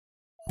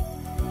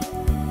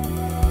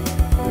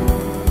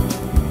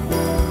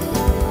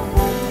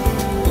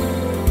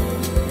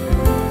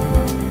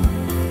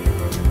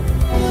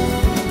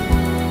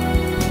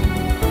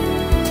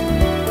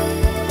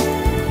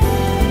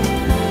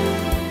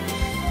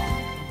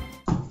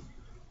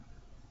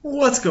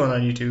What's going on,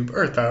 YouTube?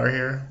 Earth Power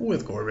here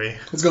with Gorby.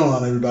 What's going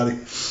on, everybody?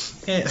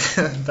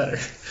 Better.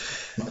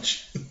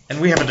 Much. And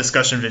we have a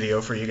discussion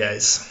video for you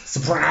guys.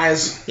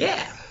 Surprise!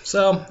 Yeah.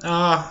 So,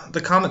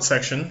 the comment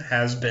section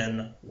has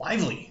been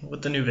lively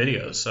with the new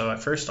videos. So, I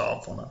first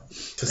off want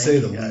to say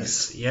the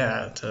least.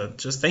 Yeah, to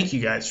just thank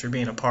you guys for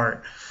being a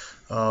part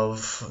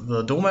of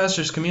the Duel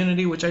Masters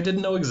community, which I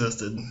didn't know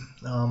existed.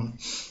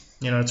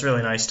 It's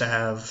really nice to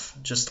have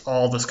just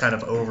all this kind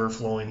of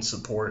overflowing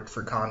support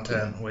for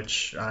content,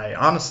 which I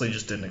honestly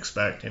just didn't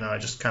expect. I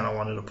just kind of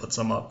wanted to put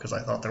some up because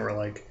I thought there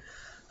were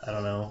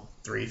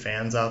 3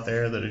 fans out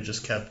there that had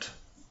just kept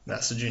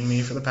messaging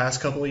me for the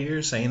past couple of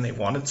years saying they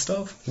wanted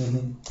stuff.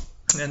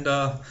 Mm-hmm. And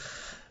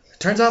it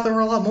turns out there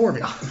were a lot more of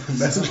y'all.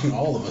 Messaging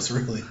all of us,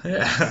 really.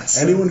 Yeah.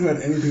 Anyone who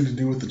had anything to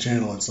do with the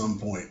channel at some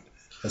point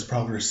has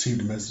probably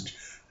received a message.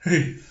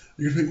 Hey,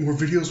 you gonna make more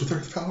videos with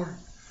Earth Power?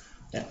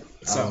 Yeah.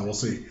 So we'll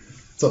see.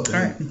 All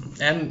right.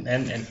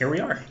 And here we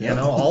are.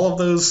 All of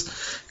those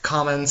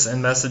comments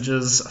and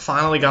messages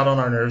finally got on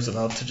our nerves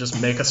enough to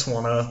just make us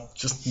want to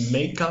just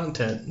make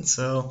content.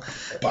 So,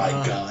 by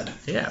God.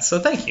 Yeah, so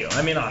thank you.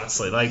 I mean,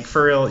 honestly,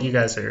 for real, you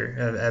guys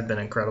have been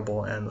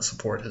incredible, and the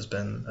support has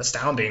been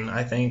astounding.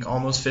 I think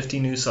almost 50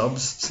 new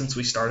subs since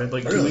we started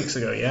 2 weeks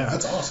ago. Yeah.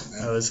 That's awesome,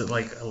 man. I was at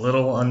a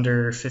little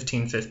under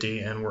 1,550,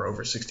 and we're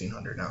over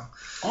 1,600 now.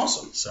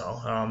 Awesome.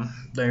 So,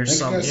 there's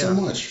Thank you guys so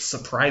much.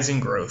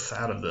 Surprising growth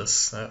out of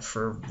this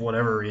for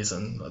whatever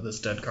reason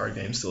this dead card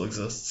game still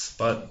exists.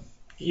 But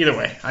either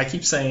way, I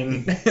keep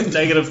saying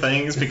negative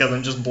things because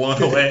I'm just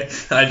blown away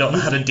and I don't know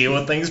how to deal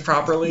with things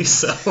properly.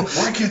 So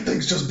why can't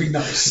things just be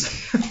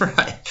nice?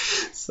 Right.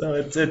 So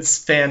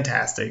it's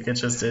fantastic.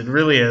 It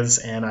really is,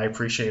 and I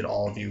appreciate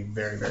all of you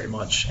very, very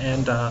much.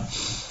 And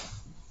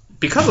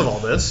because of all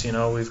this,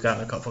 we've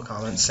gotten a couple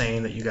comments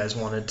saying that you guys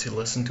wanted to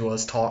listen to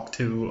us talk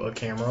to a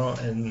camera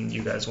and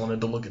you guys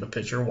wanted to look at a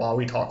picture while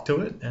we talk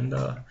to it, and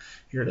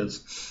here it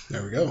is.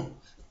 There we go.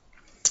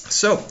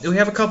 So we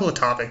have a couple of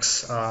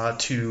topics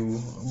to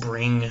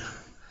bring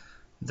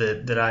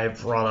that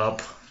I've brought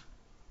up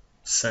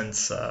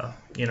since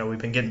we've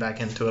been getting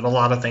back into it. A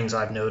lot of things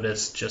I've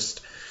noticed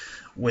just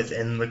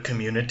within the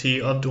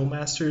community of Duel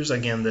Masters,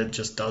 again, that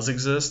just does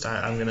exist.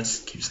 I'm gonna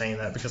keep saying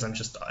that because I'm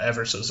just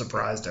ever so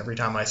surprised every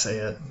time I say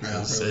it.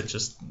 Yeah, really.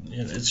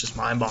 It's just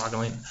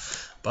mind-boggling.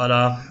 But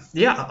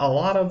a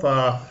lot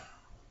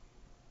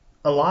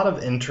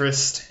of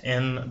interest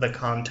in the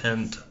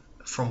content.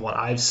 From what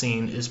I've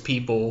seen is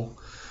people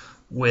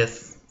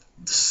with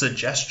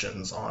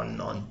suggestions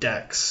on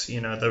decks.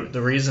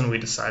 The reason we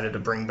decided to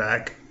bring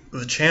back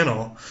the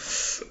channel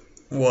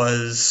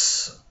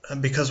was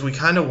because we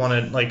kind of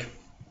wanted,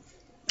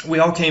 we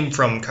all came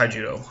from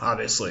Kaijudo,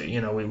 obviously.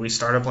 We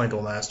started playing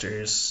Duel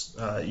Masters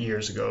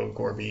years ago.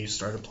 Gorby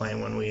started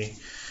playing when we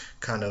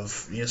kind of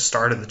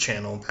started the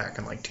channel back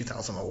in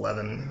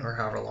 2011 or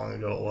however long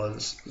ago it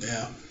was.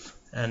 Yeah.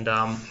 And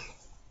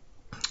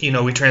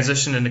we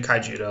transitioned into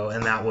Kaijudo,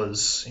 and that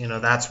was,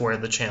 that's where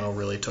the channel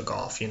really took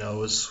off.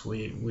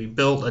 We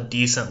built a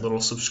decent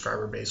little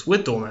subscriber base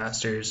with Duel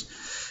Masters,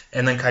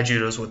 and then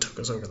Kaijudo is what took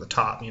us over the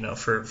top.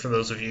 For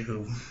those of you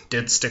who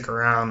did stick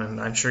around, and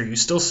I'm sure you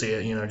still see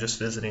it, just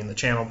visiting the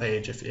channel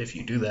page if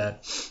you do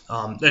that.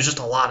 There's just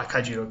a lot of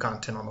Kaijudo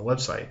content on the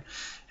website,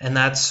 and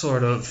that's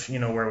sort of,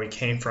 where we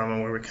came from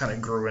and where we kind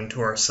of grew into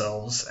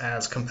ourselves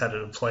as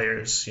competitive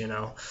players.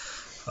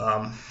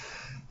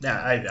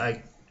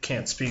 I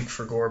can't speak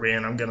for Gorby,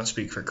 and I'm going to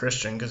speak for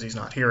Christian because he's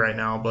not here right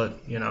now, but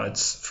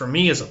it's for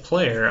me as a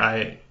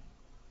player,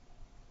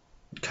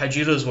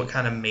 Kaijudo is what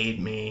kind of made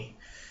me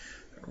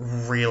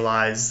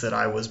realize that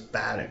I was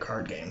bad at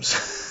card games.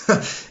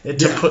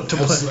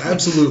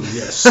 Absolutely,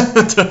 yes.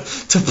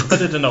 to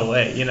put it in a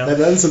way, that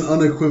is an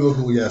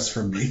unequivocal yes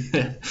from me.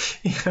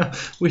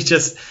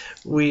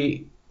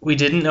 We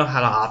didn't know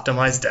how to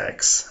optimize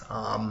decks,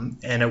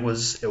 and it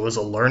was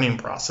a learning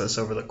process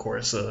over the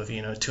course of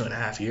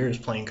 2.5 years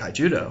playing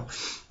Kaijudo.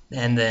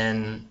 And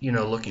then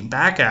looking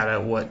back at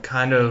it, what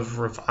kind of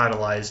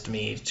revitalized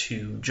me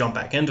to jump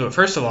back into it.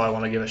 First of all, I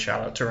want to give a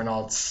shout out to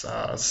Ronald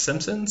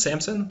Samson.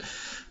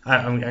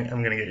 I'm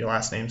gonna get your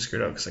last name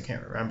screwed up because I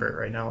can't remember it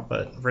right now.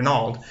 But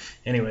Ronald,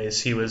 anyways,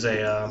 he was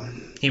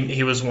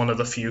he was one of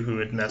the few who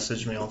had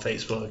messaged me on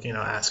Facebook,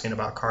 asking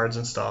about cards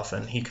and stuff,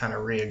 and he kind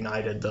of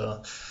reignited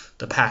the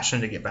passion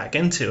to get back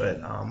into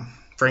it.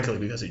 Frankly,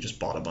 because he just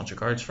bought a bunch of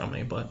cards from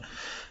me, but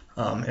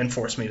and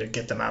forced me to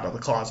get them out of the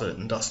closet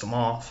and dust them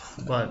off.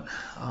 But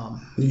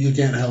you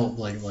can't help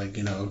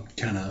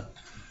kind of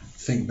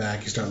think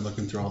back. You start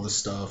looking through all this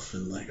stuff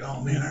and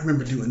oh man, I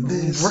remember doing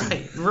this.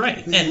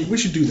 Right. And we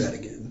should do that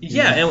again.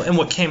 Yeah, and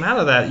what came out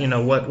of that,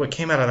 what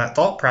came out of that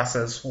thought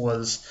process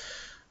was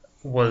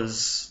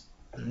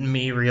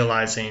me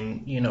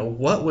realizing,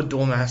 what would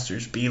Duel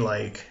Masters be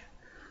like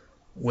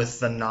with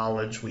the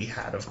knowledge we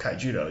had of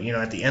Kaijudo.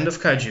 At the end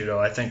of Kaijudo,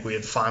 I think we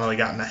had finally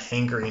gotten a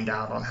hankering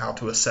down on how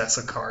to assess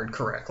a card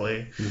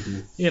correctly.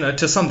 Mm-hmm.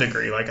 To some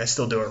degree. I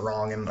still do it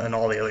wrong in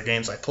all the other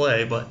games I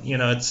play, but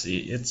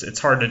it's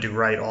hard to do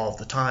right all of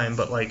the time.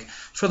 But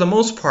for the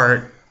most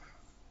part,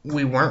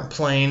 we weren't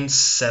playing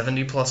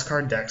 70 plus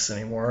card decks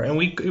anymore, and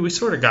we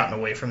sort of gotten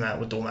away from that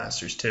with Duel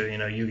Masters too.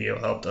 Yu-Gi-Oh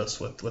helped us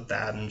with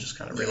that and just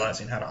kind of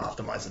realizing how to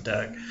optimize a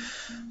deck.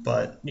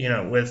 But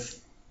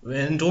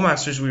in Duel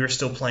Masters we were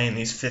still playing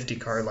these 50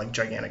 card like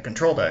gigantic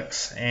control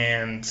decks,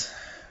 and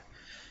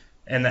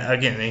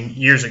again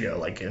years ago,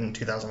 like in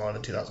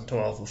 2011,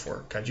 2012,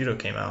 before Kaijudo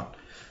came out.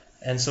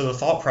 And so the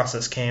thought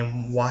process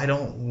came, why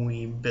don't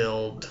we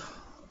build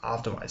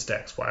optimized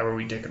decks? Why were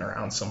we dicking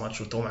around so much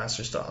with Duel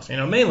Master stuff?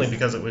 Mainly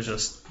because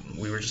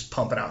we were just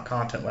pumping out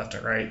content left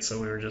and right, so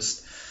we were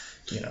just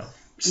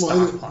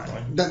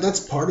stockpiling. That's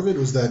part of it,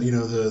 was that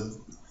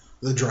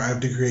the drive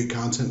to create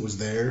content was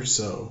there,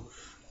 so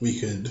we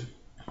could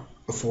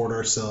afford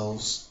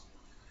ourselves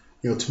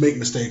to make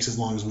mistakes as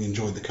long as we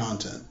enjoyed the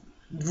content.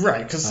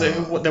 Right, because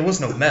there was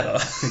no meta.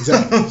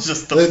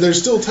 Exactly. There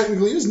still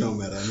technically is no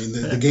meta. I mean,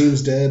 the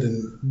game's dead,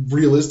 and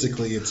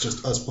realistically, it's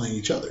just us playing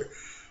each other.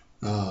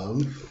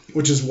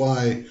 Which is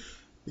why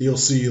you'll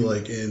see,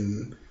 like,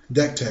 in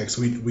deck techs,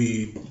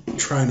 we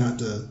try not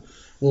to...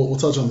 We'll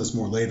touch on this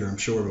more later, I'm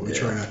sure, but we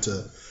try not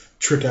to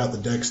trick out the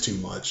decks too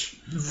much.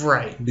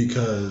 Right.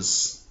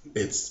 Because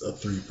it's a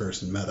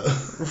three-person meta.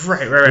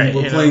 Right.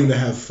 We're playing to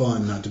have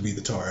fun, not to beat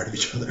the tar out of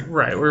each other.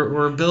 Right.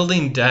 We're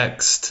building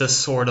decks to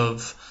sort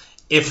of...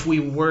 If we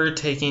were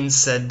taking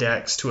said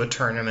decks to a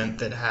tournament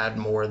that had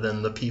more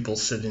than the people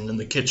sitting in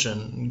the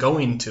kitchen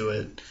going to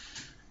it,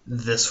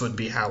 this would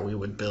be how we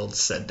would build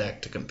said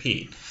deck to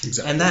compete.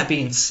 Exactly. And that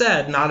being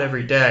said, not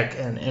every deck,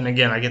 and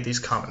again, I get these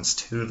comments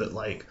too that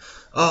like,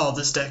 oh,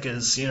 this deck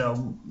is,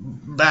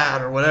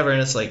 bad or whatever,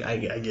 and it's like, I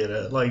get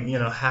it. Like,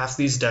 half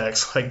these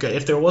decks, like,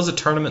 if there was a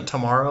tournament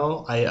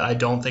tomorrow, I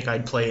don't think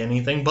I'd play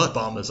anything but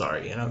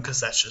Bombazar,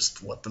 because that's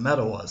just what the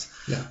meta was.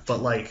 Yeah.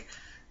 But, like,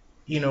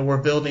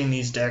 we're building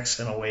these decks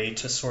in a way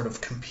to sort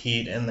of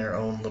compete in their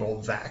own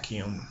little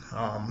vacuum,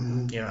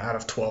 out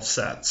of 12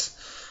 sets.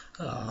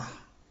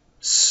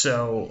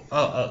 So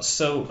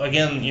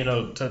again,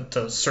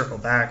 to circle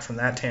back from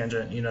that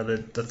tangent,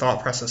 the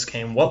thought process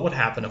came, what would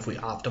happen if we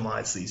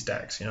optimized these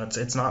decks?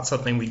 It's not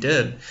something we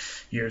did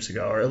years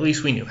ago, or at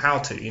least we knew how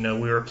to.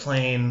 We were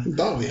playing... We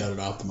thought we had it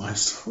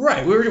optimized.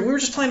 Right. We were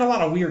just playing a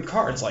lot of weird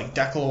cards, like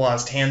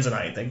Decaloise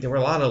Tanzanite. Like, there were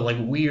a lot of, like,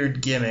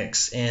 weird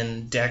gimmicks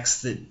in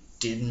decks that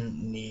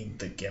didn't need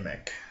the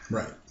gimmick.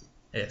 Right.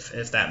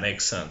 If that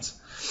makes sense.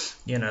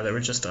 There were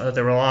just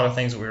there were a lot of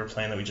things that we were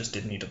playing that we just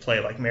didn't need to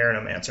play. Like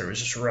Marinomancer was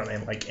just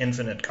running like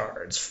infinite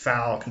cards,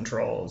 foul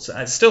controls.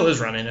 It still is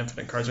running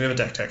infinite cards. We have a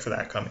deck tech for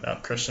that coming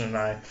up. Christian and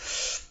I,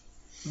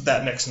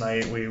 that next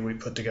night we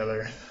put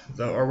together.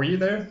 Or were you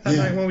there that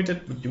night when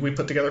we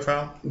put together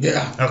foul?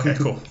 Yeah. Okay,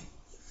 cool.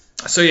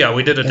 So yeah,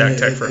 we did a deck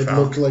tech for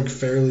foul.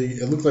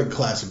 It looked like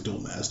classic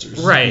Duel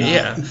Masters. Right.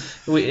 Yeah.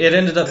 It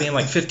ended up being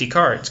like 50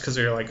 cards because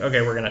we were like,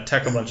 okay, we're gonna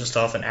tech a bunch of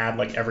stuff and add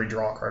like every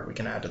draw card we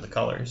can add to the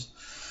colors.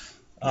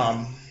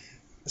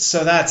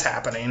 So that's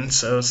happening.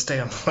 So stay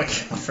on the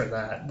lookout for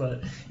that.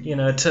 But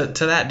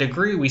to that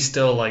degree, we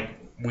still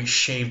we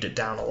shaved it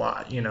down a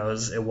lot.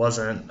 It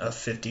wasn't a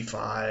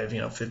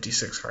 55,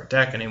 56 card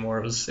deck anymore.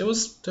 It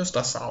was just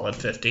a solid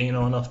 50.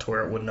 Enough to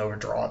where it wouldn't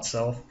overdraw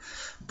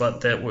itself,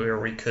 but that where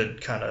we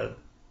could kind of,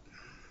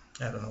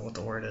 I don't know what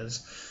the word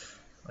is,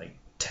 like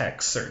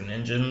tech certain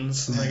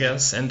engines, I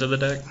guess, into the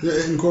deck.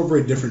 Yeah,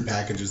 incorporate different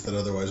packages that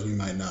otherwise we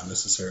might not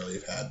necessarily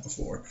have had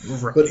before.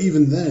 Right. But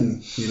even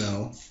then,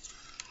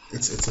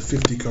 it's a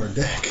 50 card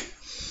deck.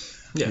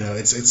 Yeah.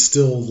 It's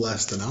still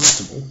less than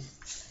optimal.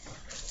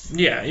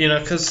 Yeah,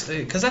 because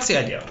that's the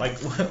idea. Like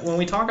when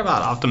we talk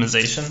about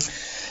optimization,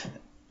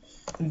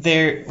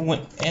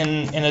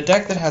 in a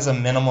deck that has a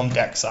minimum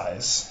deck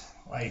size,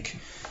 like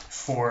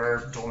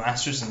for Duel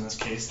Masters in this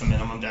case, the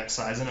minimum deck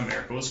size in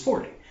America was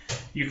 40.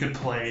 You could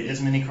play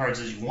as many cards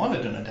as you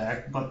wanted in a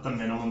deck, but the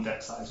minimum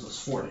deck size was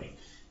 40.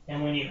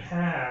 And when you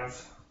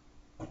have...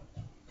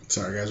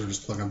 Sorry guys, we're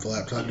just plugging up the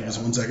laptop. Give us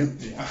 1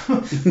 second. Yeah.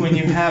 When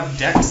you have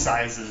deck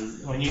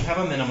sizes, when you have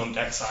a minimum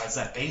deck size,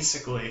 that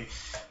basically,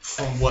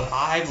 from what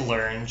I've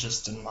learned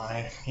just in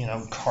my,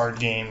 card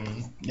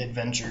game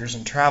adventures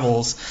and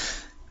travels,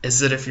 is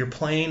that if you're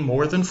playing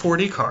more than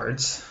 40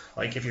 cards,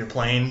 like if you're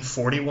playing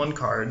 41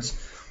 cards,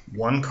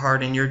 one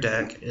card in your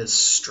deck is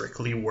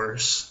strictly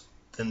worse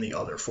than the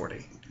other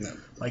 40. Yeah.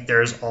 Like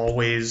there's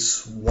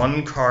always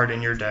one card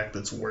in your deck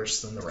that's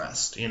worse than the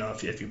rest.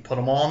 If you put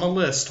them all on the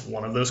list,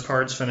 one of those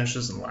cards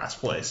finishes in last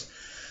place.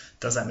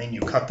 Does that mean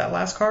you cut that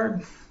last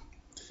card?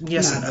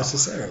 Yes Not and no.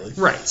 necessarily.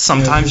 Right.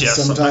 Sometimes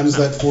yes. Sometimes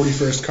that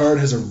 41st card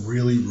has a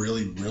really,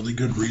 really, really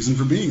good reason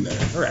for being there.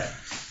 Right.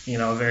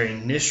 A very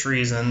niche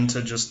reason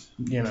to just,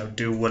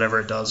 do whatever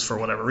it does for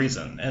whatever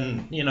reason.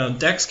 And,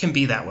 decks can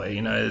be that way.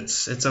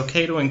 It's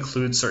okay to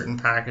include certain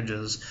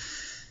packages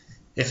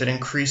if it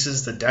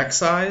increases the deck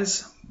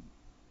size.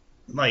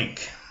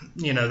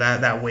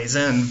 That weighs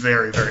in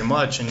very, very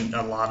much, and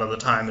a lot of the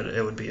time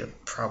it would be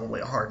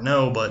probably a hard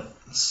no, but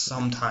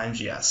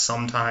sometimes yes.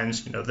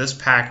 Sometimes, this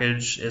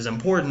package is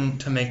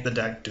important to make the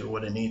deck do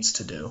what it needs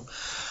to do.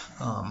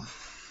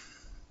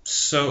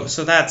 So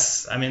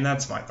that's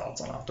that's my thoughts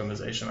on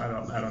optimization.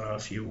 I don't know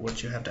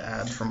what you have to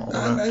add from all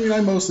of it.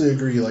 I mostly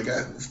agree. Like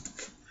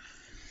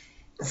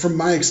from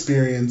my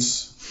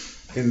experience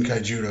in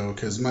Kaijudo,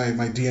 because my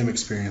DM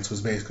experience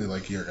was basically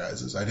like your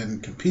guys's. I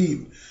didn't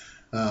compete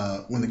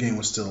when the game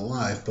was still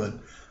alive, but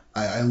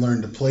I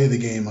learned to play the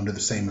game under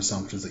the same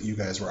assumptions that you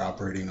guys were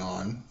operating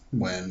on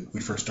when we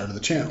first started the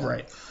channel.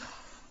 Right.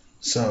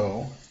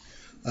 So,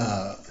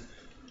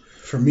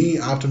 for me,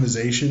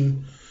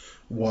 optimization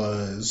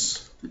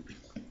was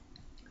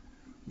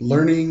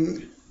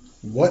learning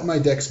what my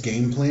deck's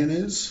game plan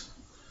is,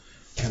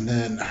 and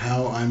then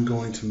how I'm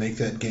going to make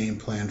that game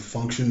plan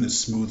function as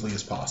smoothly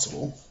as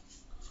possible.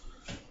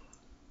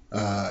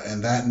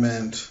 And that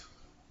meant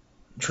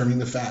trimming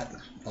the fat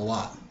a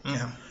lot.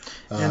 Yeah.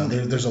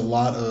 There's a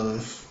lot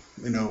of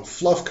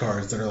fluff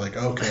cards that are like,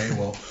 okay,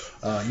 well,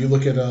 you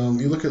look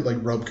at like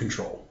Rub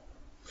Control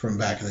from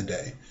back in the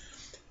day.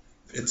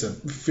 It's a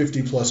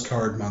 50+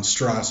 card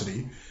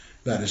monstrosity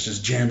that is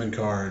just jamming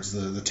cards,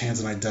 the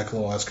Tanzanite Deck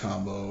Loss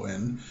combo,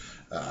 and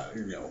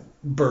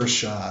burst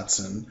shots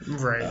and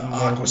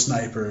aqua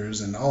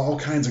snipers and all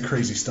kinds of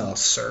crazy stuff.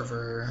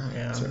 Server,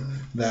 yeah. So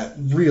that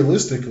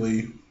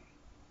realistically,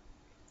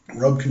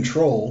 Rub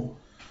Control,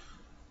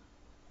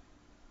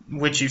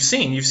 which you've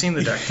seen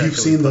the deck. You've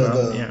seen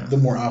the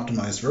more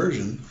optimized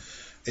version.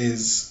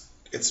 It's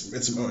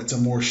a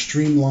more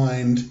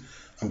streamlined.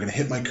 I'm going to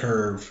hit my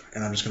curve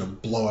and I'm just going to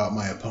blow out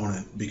my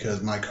opponent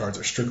because my cards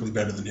are strictly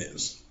better than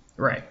his.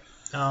 Right.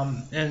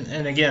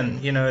 And again,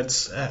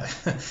 it's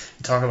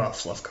talk about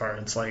fluff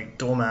cards like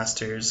Duel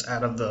Masters.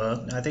 Out of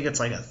I think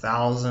it's like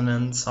 1,000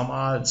 and some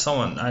odd.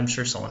 I'm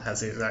sure someone has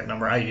the exact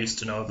number. I used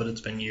to know it, but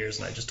it's been years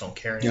and I just don't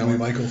care anymore. Yeah,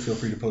 Michael, feel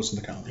free to post in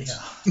the comments.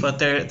 Yeah, but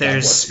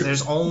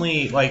there's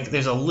only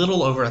there's a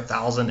little over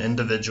 1,000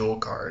 individual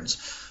cards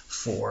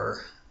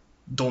for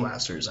Duel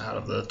Masters out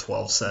of the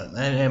 12 set,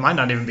 and it might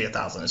not even be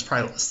 1,000. It's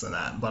probably less than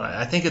that, but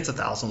I think it's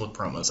 1,000 with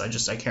promos.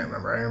 I can't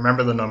remember. I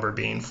remember the number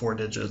being 4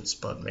 digits,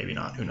 but maybe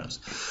not. Who knows?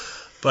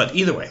 But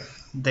either way,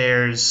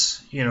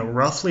 there's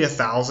roughly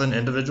 1,000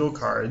 individual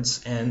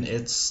cards, and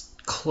it's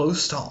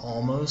close to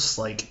almost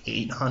like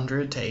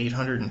 800 to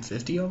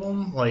 850 of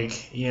them.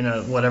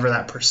 Whatever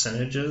that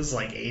percentage is,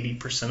 like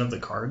 80% of the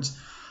cards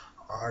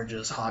are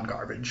just hot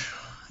garbage.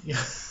 They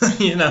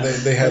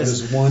have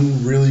this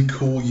one really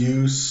cool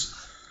use.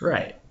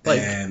 Right.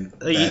 And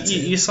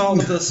you saw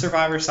with the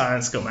Survivor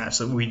Silent Skill match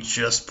that we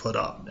just put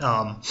up.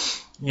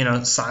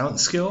 Silent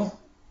Skill,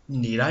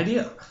 neat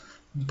idea.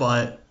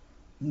 But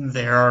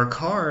there are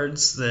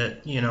cards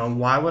that,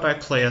 why would I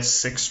play a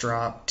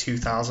 6-drop,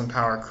 2,000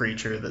 power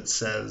creature that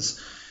says,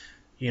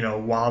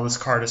 while this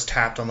card is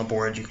tapped on the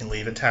board, you can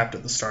leave it tapped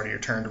at the start of your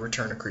turn to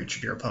return a creature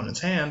to your opponent's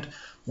hand,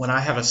 when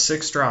I have a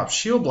 6-drop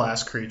Shield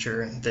Blast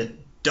creature that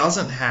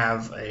doesn't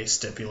have a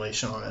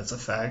stipulation on its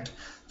effect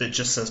that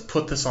just says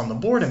put this on the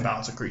board and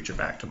bounce a creature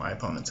back to my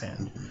opponent's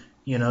hand.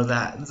 Mm-hmm.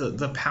 That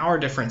the power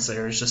difference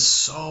there is just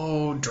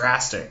so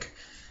drastic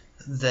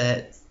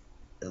that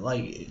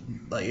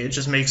it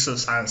just makes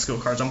those Silent Skill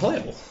cards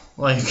unplayable.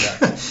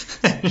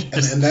 Exactly.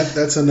 and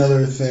that's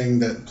another thing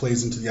that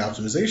plays into the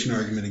optimization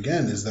argument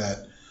again, is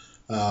that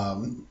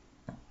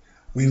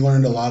we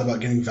learned a lot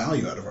about getting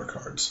value out of our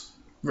cards.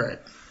 Right.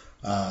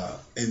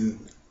 In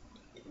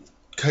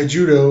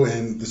Kaijudo,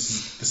 and this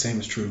is the same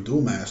is true of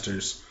Duel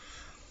Masters,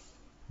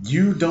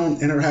 you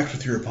don't interact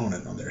with your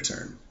opponent on their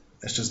turn.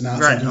 It's just not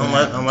right,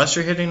 unless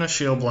you're hitting a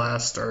Shield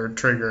Blast or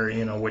trigger,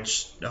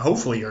 which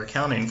hopefully you're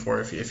accounting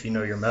for if you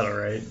know your meta,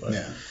 right? But,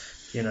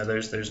 yeah.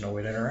 There's no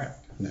way to interact.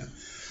 Yeah.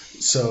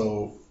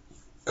 So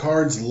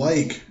cards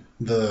like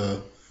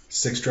the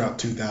 6-drop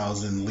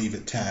 2,000, leave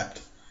it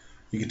tapped,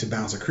 you get to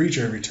bounce a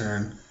creature every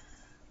turn,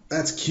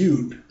 that's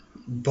cute,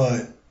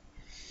 but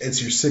it's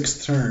your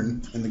 6th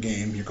turn in the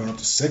game, you're going up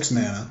to 6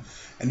 mana,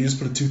 and you just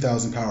put a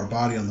 2,000 power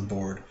body on the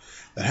board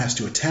that has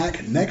to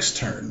attack next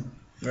turn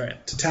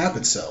to tap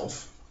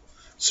itself,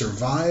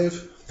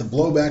 survive the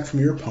blowback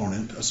from your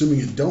opponent, assuming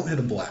you don't hit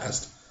a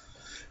blast,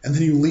 and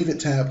then you leave it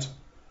tapped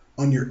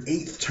on your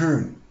 8th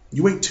turn.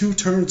 You wait 2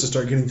 turns to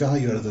start getting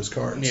value out of those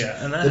cards.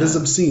 Yeah, and that is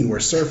obscene, where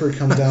Surfer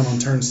comes down on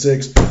turn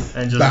 6,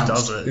 and just bounced,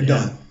 does it. You're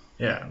done.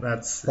 Yeah,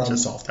 that's problem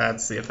solved.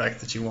 That's the effect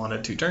that you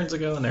wanted 2 turns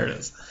ago, and there it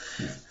is.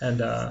 Yeah.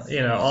 And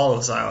all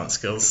of Silent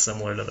Skills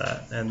similar to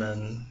that. And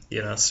then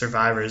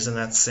Survivors in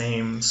that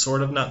same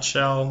sort of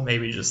nutshell.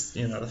 Maybe just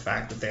the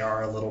fact that they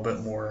are a little bit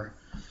more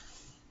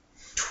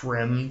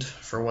trimmed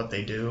for what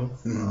they do.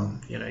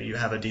 Mm-hmm. You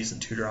have a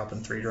decent 2-drop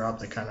and 3-drop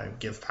that kind of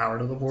give power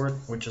to the board,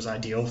 which is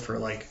ideal for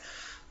like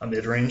a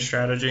mid-range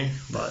strategy.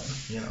 But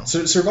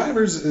so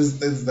Survivors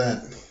is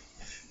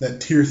that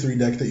tier 3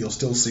 deck that you'll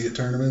still see at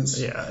tournaments.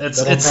 Yeah,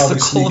 that'll probably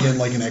sneak in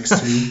like an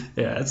X2.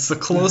 Yeah, it's the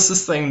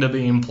closest thing to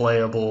being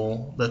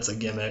playable that's a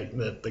gimmick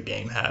that the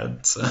game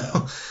had. So,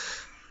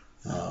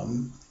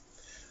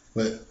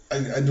 but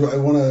I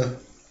want to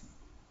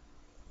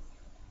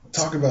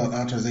talk about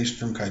optimization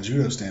from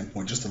Kaijudo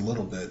standpoint just a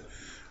little bit,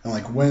 and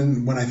like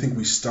when I think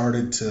we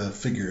started to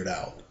figure it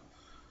out.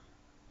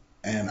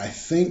 And I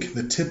think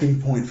the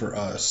tipping point for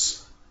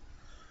us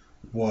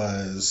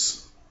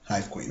was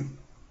Hive Queen.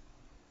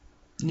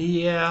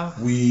 Yeah.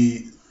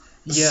 We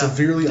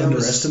severely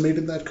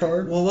underestimated that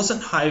card. Well, it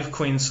wasn't Hive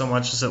Queen so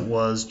much as it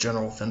was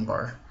General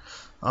Finbar.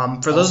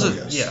 For those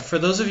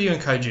of you in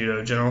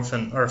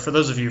Kaijudo, for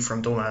those of you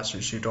from Duel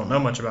Masters who don't know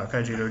much about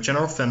Kaijudo,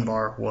 General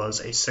Finbar was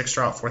a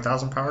 6-drop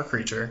 4,000 power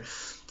creature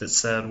that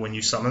said when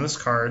you summon this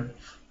card,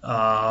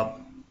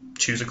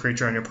 choose a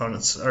creature on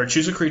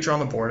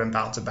the board and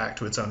bounce it back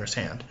to its owner's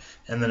hand.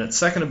 And then its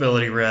second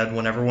ability read,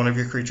 whenever one of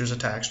your creatures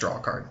attacks, draw a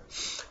card.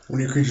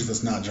 One of your creatures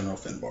that's not General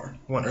Finbar.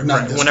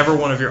 Whenever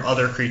one of your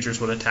other creatures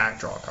would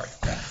attack, draw a card.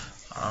 Yeah.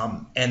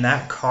 And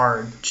that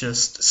card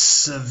just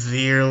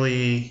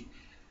severely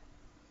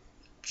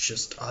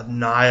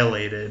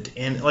annihilated,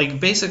 and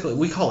basically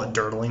we call it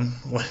dirtling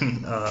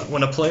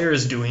when a player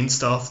is doing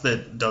stuff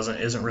that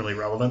isn't really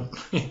relevant.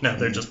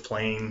 They're just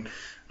playing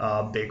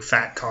big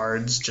fat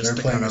cards. They're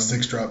playing a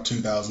 6-drop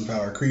 2,000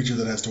 power creature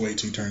that has to wait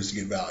 2 turns to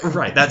get value.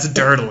 Right, that's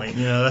dirtling.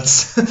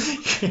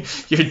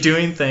 That's you're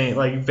doing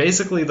things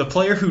basically the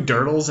player who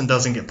dirtles and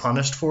doesn't get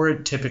punished for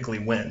it typically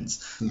wins.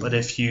 Mm-hmm. But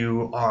if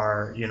you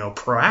are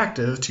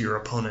proactive to your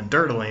opponent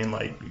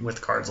dirtling,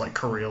 with cards like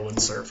Kirill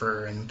and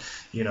Surfer, and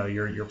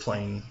you're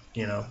playing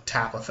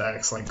tap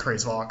effects like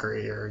Craze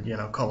Valkyrie or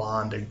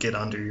Kalan to get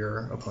under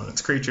your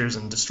opponent's creatures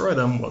and destroy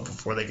them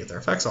before they get their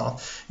effects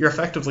off, you're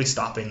effectively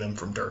stopping them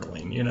from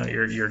dirtling.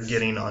 You're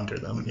getting under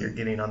them. You're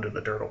getting under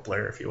the dirtle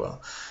player, if you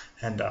will.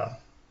 And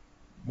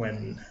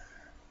when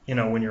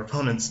your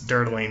opponent's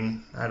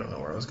dirtling, I don't know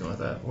where I was going with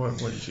that. What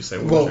did you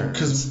say?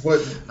 Because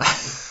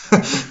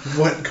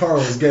what Carl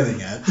is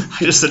getting at. I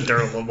just said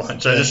dirtle a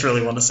bunch. I just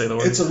really want to say the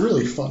word. It's a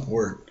really fun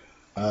word.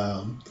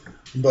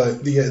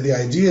 But the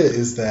idea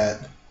is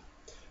that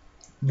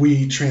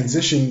we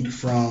transitioned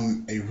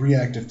from a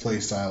reactive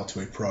playstyle to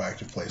a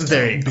proactive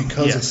playstyle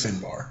because of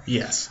Finbar.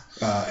 Yes.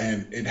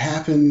 And it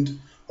happened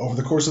over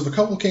the course of a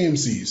couple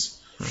KMCs.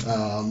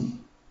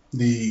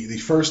 The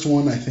first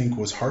one, I think,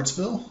 was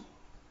Hartsville.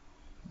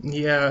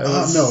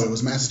 Yeah. No, it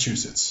was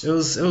Massachusetts. It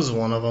was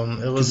one of them.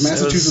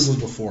 Massachusetts was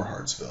before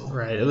Hartsville.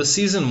 Right. It was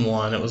season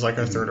 1. It was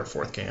our third or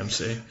fourth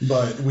KMC.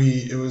 But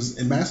it was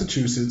in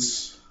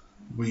Massachusetts.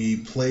 We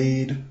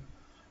played, it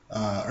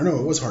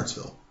was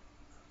Hartsville,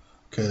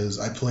 because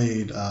I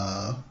played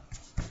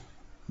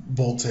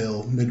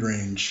Bolttail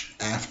midrange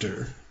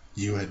after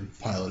you had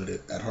piloted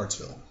it at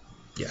Hartsville.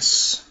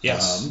 Yes.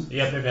 Yep.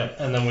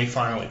 And then we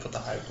finally put the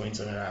Hive Queens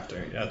in it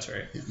after. That's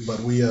right. But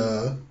we,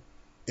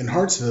 in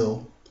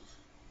Hartsville,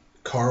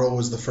 Carl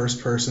was the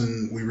first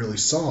person we really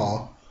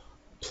saw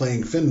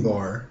playing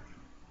Finbar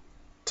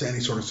to any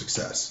sort of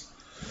success.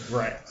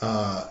 Right.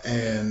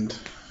 And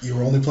you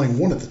were only playing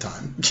one at the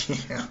time.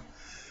 Yeah.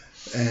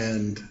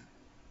 And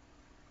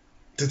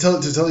to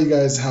tell you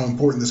guys how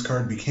important this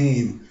card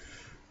became,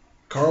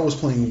 Carl was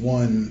playing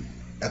one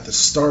at the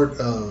start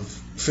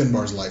of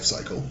Finbar's life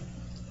cycle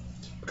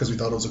because we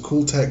thought it was a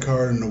cool tech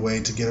card and a way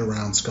to get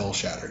around Skull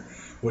Shatter,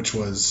 which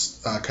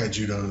was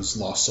Kaijudo's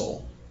Lost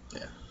Soul.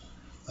 Yeah.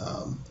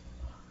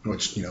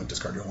 Which,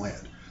 discard your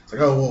land. It's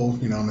like, oh,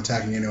 well, I'm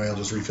attacking anyway, I'll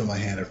just refill my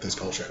hand after this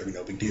Skull Shatter,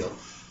 no big deal.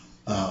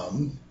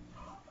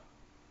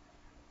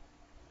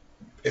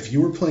 If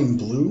you were playing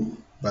blue,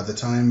 by the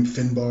time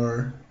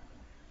Finbar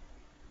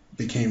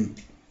became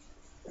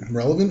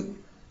relevant,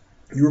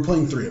 you were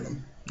playing 3 of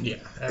them. Yeah.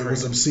 It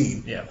was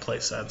obscene. Yeah, play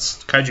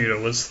sets.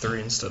 Kaijudo was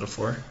 3 instead of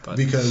 4. But.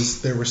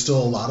 Because there were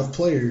still a lot of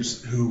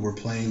players who were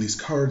playing these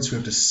cards who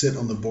have to sit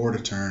on the board a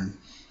turn,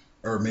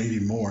 or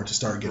maybe more, to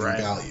start getting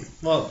value.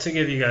 Well, to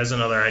give you guys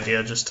another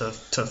idea, just to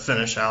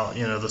finish out,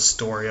 the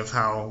story of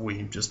how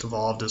we just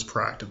evolved as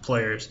proactive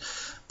players.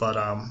 But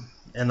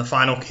in the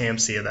final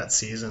KMC of that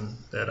season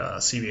that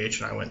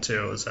CBH and I went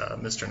to, it was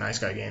Mr. Nice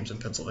Guy Games in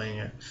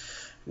Pennsylvania.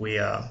 We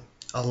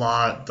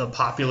the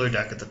popular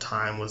deck at the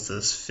time was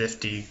this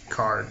 50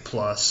 card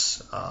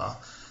plus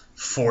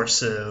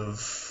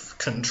forcive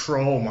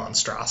control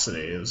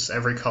monstrosity. It was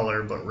every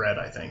color but red,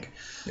 I think.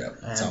 Yeah.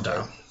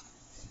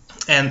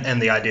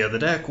 And the idea of the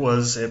deck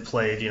was it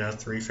played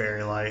 3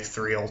 Fairy Life,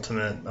 3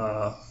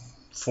 Ultimate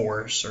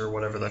Force, or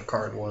whatever the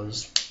card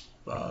was,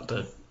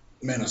 the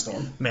Mana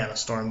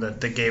Storm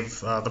that gave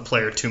the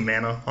player 2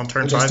 mana on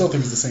turn 5. Which I still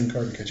think is the same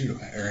card in Kaijudo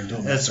or in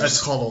Duel Masters.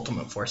 It's called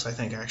Ultimate Force, I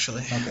think,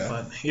 actually. Okay.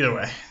 But either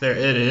way,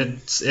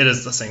 it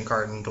is the same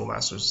card in Duel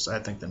Masters. I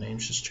think the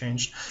name's just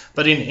changed.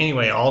 But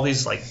anyway, all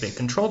these big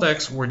control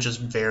decks were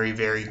just very,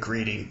 very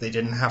greedy. They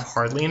didn't have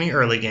hardly any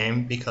early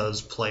game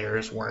because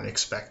players weren't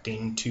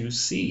expecting to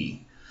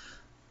see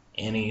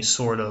any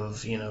sort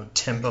of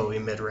tempo-y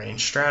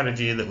mid-range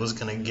strategy that was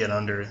going to get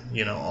under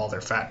all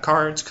their fat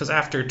cards, because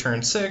after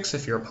turn 6,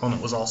 if your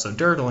opponent was also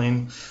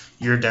dirtling,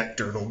 your deck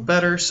dirtled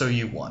better, so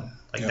you won.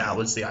 That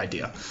was the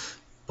idea.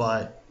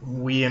 But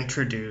we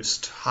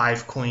introduced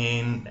Hive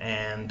Queen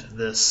and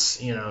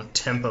this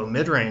tempo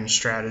mid-range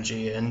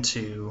strategy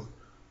into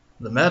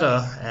the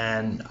meta,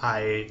 and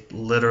I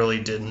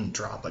literally didn't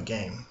drop a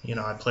game.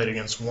 I played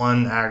against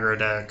one aggro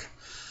deck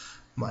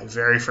my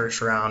very first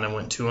round and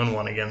went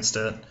 2-1 against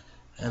it.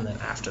 And then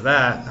after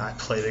that, I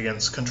played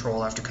against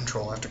control after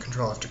control after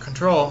control after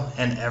control,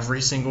 and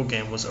every single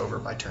game was over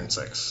by turn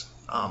 6.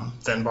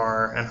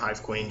 Finbar and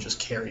Hive Queen just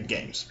carried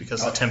games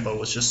because the tempo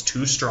was just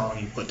too strong.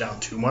 You put down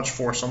too much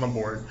force on the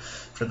board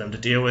for them to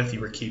deal with.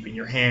 You were keeping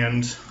your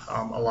hand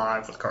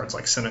alive with cards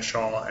like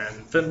Seneschal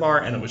and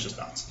Finbar, and it was just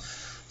nuts.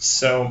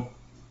 So,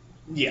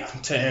 yeah,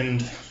 to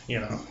end,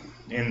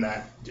 in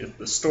that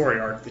the story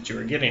arc that you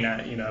were getting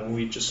at,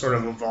 we just sort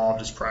of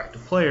evolved as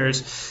proactive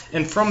players,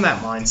 and from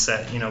that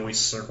mindset, we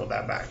circled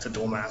that back to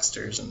Duel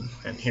Masters,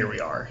 and here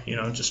we are,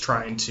 just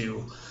trying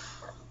to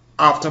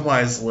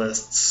optimize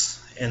lists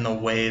in the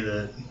way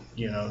that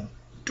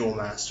Duel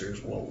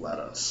Masters will let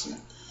us.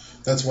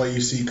 That's why you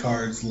see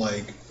cards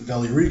like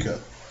Velyrika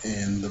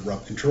in the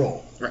Rub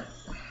Control. Right.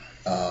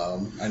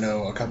 I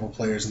know a couple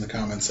players in the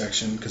comment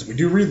section, because we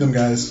do read them,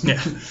 guys.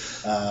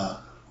 Yeah.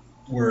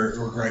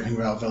 We're griping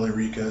about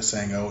Velyrika,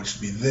 saying, oh, it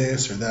should be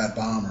this or that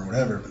bomb or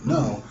whatever. But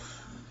no,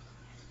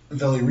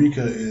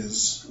 Velyrika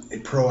is a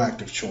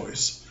proactive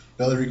choice.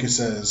 Velyrika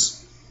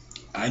says,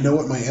 I know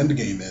what my end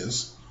game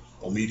is,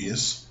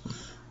 Bolmedius,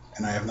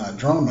 and I have not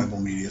drawn my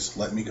Bolmedius,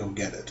 let me go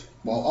get it.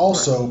 While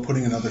also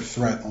putting another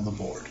threat on the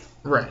board.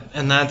 Right,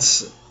 and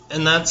that's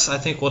I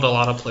think what a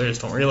lot of players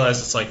don't realize.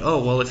 It's like,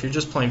 oh, well, if you're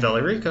just playing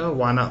Velyrika,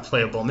 why not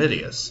play a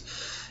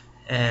Bolmedius?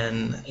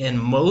 And in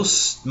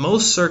most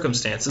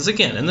circumstances,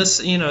 again, and this,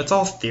 it's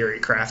all theory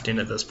crafting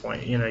at this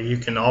point. You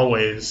can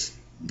always,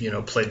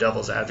 play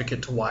devil's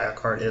advocate to why a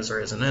card is or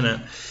isn't in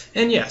it.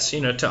 And yes,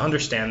 to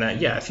understand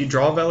that, yeah, if you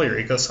draw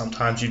Velyrika,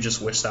 sometimes you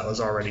just wish that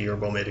was already your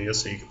Bolmedius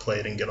so you could play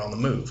it and get on the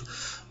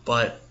move.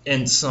 But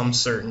in some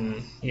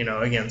certain,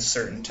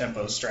 certain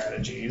tempo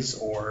strategies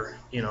or,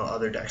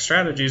 other deck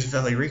strategies,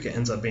 Velyrika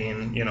ends up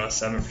being, a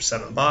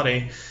 7-for-7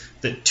 body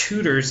that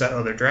tutors that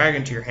other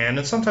dragon to your hand.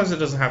 And sometimes it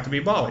doesn't have to be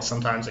Bali.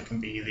 Sometimes it can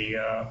be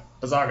the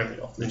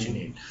Bazagazeal that you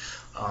need.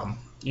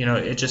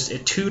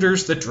 It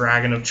tutors the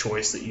dragon of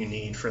choice that you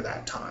need for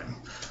that time,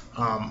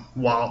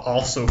 while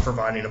also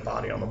providing a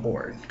body on the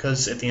board.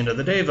 Because at the end of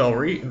the day,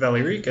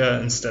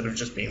 Velyrika, instead of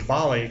just being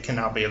Bali, can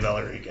now be a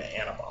Velyrika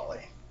and a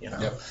Bali.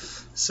 Yep.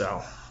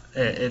 So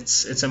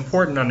it's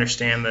important to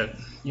understand that,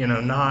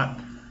 not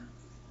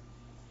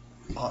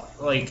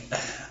like,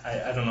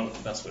 I don't know what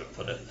the best way to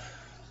put it.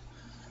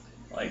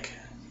 Like,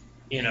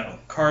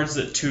 cards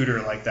that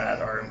tutor like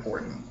that are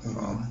important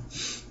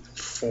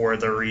for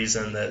the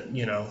reason that,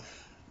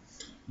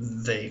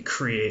 they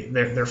create,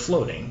 they're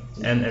floating,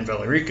 and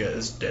Velyrika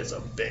is a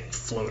big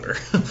floater.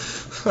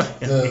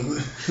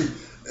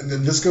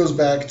 And this goes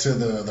back to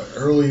the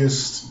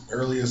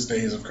earliest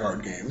days of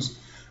card games,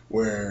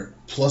 where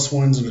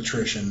 +1s of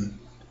attrition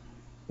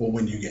will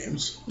win you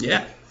games.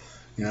 Yeah.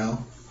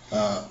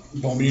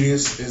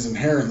 Bolmedius is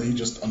inherently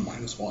just a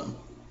 -1.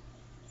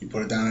 You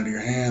put it down into your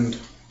hand,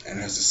 and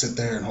it has to sit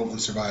there and hopefully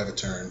survive a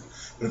turn.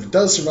 But if it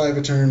does survive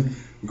a turn,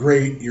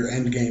 great, your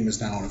end game is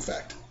now in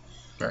effect.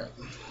 Right.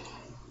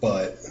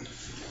 But,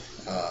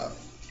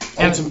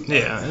 and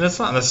it's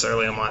not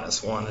necessarily a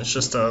 -1. It's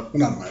just a...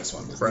 Not a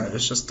 -1. But right,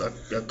 it's just a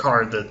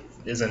card that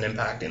isn't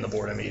impacting the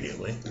board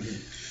immediately. Mm-hmm.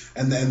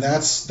 And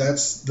that's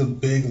the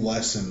big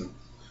lesson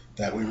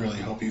that we really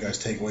hope you guys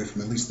take away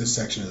from at least this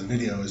section of the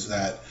video, is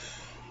that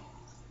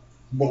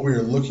what we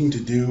are looking to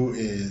do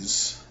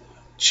is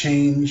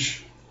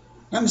change,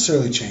 not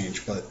necessarily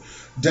change, but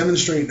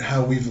demonstrate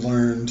how we've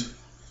learned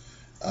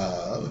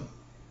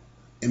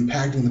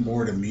impacting the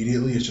board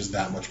immediately is just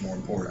that much more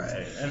important.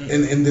 Right.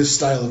 And in this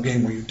style of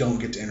game where you don't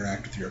get to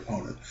interact with your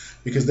opponent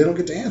because they don't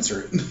get to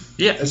answer it.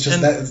 Yeah. It's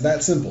just it's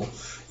that simple.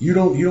 You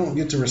don't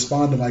get to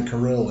respond to my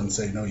Kirill and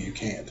say, no, you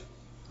can't.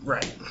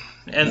 Right.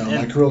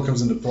 My Kirill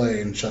comes into play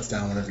and shuts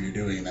down whatever you're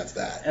doing, and that's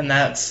that. And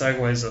that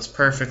segues us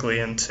perfectly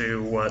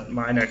into what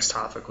my next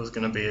topic was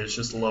going to be, is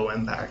just low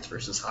impact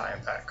versus high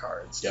impact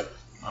cards. Yep.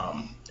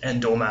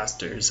 And Duel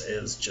Masters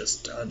is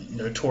just a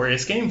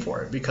notorious game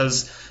for it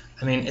because,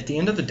 at the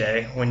end of the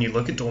day, when you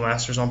look at Duel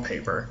Masters on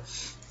paper,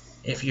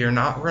 if you're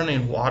not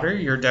running water,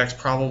 your deck's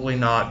probably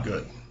not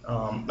good.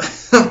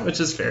 Which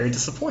is very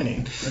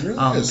disappointing. It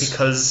really is.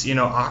 Because,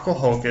 Aqua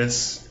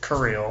Hocus,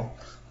 Kirill,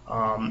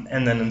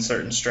 and then in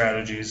certain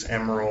strategies,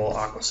 Emerald,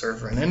 Aqua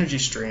Surfer, and Energy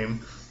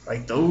Stream,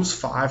 like those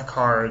 5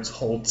 cards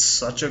hold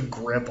such a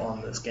grip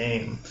on this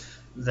game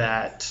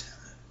that...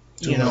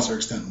 To a lesser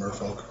extent,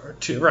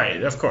 Merfolk.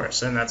 Right, of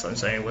course, and that's what I'm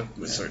saying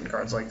with certain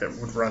cards like that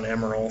would run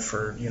Emerald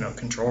for,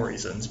 control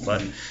reasons.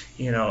 But,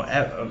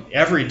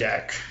 every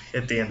deck,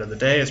 at the end of the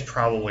day, is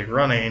probably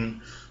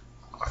running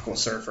Aqua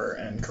Surfer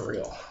and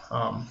Kirill,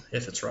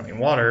 if it's running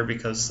water,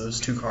 because those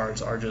 2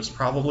 cards are just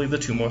probably the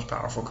 2 most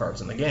powerful cards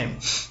in the game,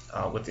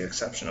 with the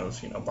exception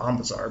of, Bomb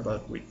Bazaar,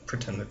 but we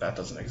pretend that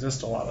doesn't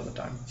exist a lot of the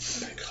time.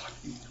 Thank God.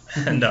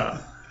 And,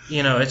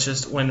 it's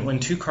just when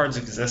 2 cards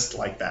exist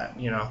like that,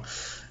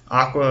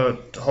 Aqua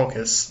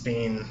Hocus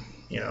being,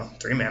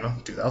 3 mana,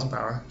 2,000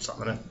 power,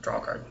 summon it, draw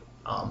a card.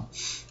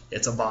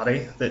 It's a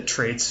body that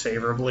trades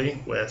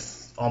favorably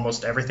with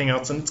almost everything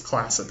else in its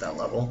class at that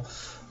level.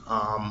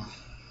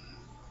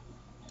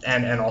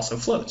 and also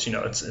floats.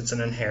 It's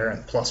an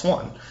inherent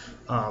 +1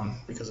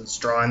 because it's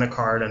drawing the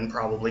card and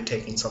probably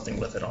taking something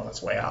with it on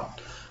its way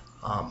out.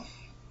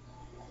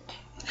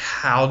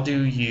 How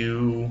do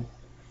you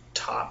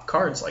top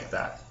cards like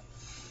that?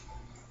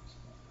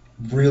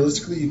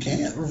 Realistically, you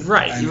can't.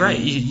 Right.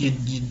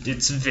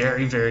 It's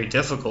very, very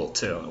difficult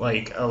to.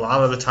 Like, a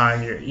lot of the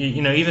time,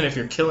 even if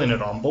you're killing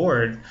it on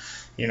board,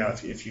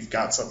 if you've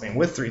got something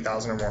with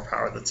 3,000 or more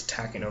power that's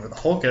attacking over the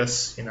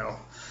Hulkus,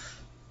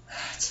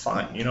 it's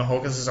fine.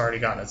 Hulkus has already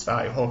gotten its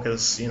value.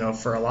 Hulkus,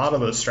 for a lot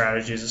of those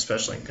strategies,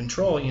 especially in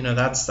control,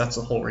 that's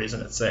the whole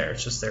reason it's there.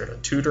 It's just there to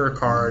tutor a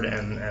card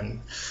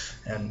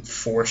and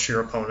force your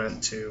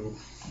opponent to,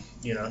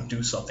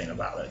 do something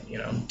about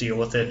it. Deal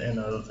with it in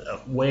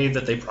a way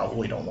that they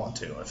probably don't want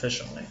to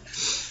efficiently.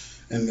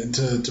 And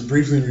to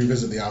briefly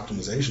revisit the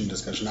optimization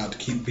discussion, not to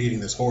keep beating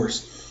this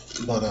horse,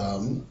 but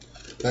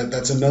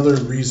that's another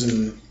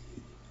reason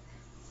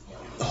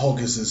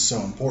Hulkus is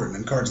so important,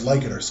 and cards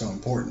like it are so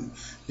important,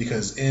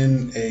 because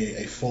in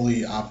a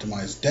fully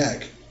optimized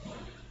deck,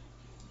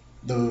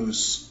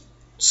 those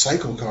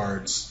cycle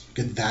cards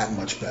get that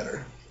much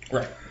better.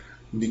 Right.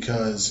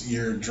 Because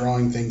you're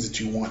drawing things that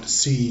you want to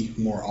see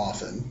more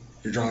often.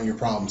 You're drawing your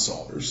problem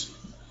solvers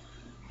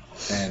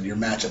and your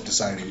matchup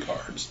deciding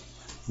cards.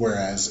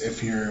 Whereas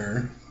if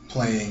you're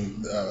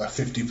playing a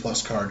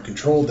 50-plus card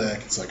control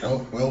deck, it's like,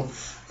 oh, well,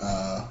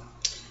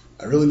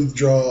 I really need to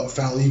draw a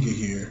Faliga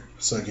here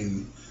so I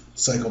can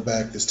cycle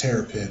back this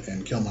Terror Pit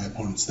and kill my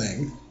opponent's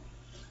thing.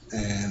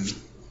 And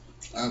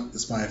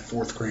it's my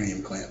 4th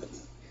Cranium Clamp.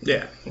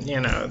 Yeah,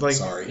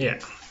 Sorry. Yeah.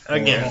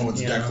 Again,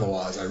 it's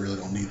deck-wise, I really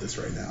don't need this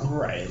right now.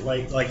 Right,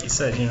 like you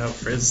said,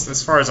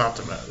 as far as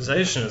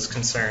optimization is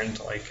concerned,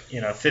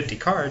 50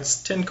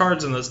 cards, 10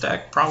 cards in this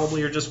deck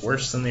probably are just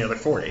worse than the other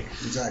 40.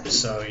 Exactly.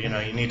 So, you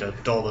need to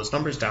dull those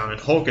numbers down, and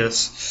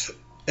Hulkus,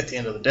 at the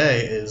end of the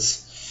day,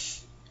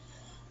 is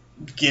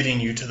getting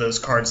you to those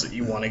cards that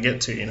you want to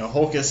get to.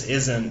 Hulkus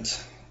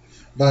isn't...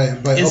 By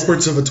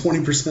upwards of a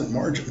 20%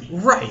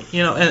 margin. Right,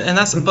 and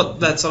that's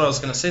what I was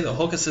going to say, though.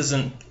 Hulkus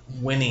isn't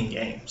winning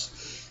games.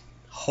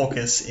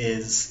 Hulkus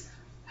is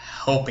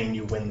helping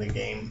you win the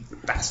game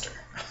faster.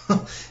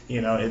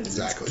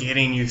 It's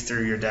getting you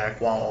through your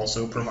deck while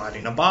also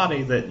providing a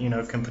body that,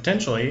 can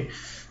potentially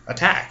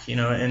attack.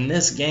 In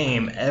this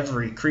game,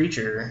 every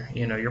creature,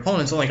 your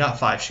opponent's only got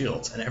 5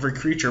 shields, and every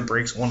creature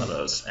breaks one of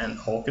those. And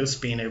Hulkus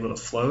being able to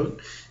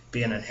float,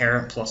 be an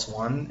inherent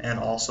 +1, and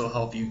also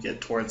help you get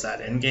towards that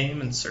end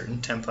game in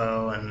certain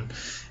tempo.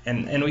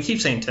 And we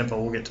keep saying tempo,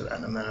 we'll get to that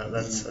in a minute.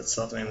 That's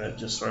something that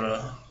just sort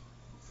of...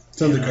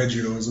 Sounds like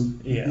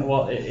Kaijudoism. Yeah,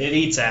 well, it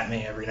eats at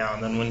me every now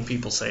and then when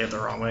people say it the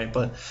wrong way.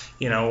 But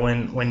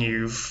when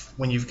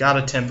you've got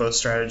a tempo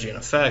strategy in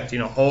effect,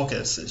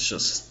 Hulkus is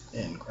just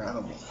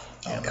incredible.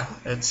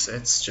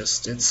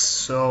 It's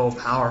so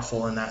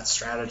powerful in that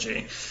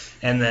strategy,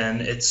 and then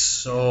it's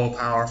so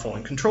powerful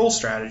in control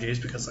strategies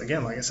because,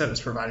 again, like I said,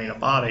 it's providing a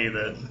body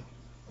that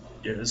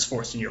is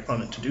forcing your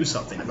opponent to do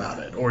something about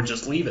it, or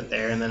just leave it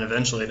there, and then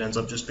eventually it ends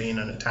up just being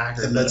an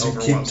attacker that lets you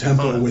keep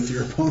tempo with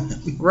your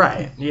opponent.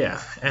 Right.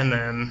 Yeah, and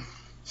then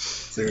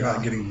so you're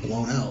not getting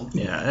blown out.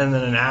 Yeah, and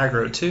then in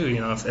aggro too,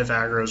 if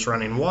aggro's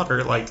running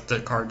water, the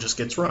card just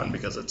gets run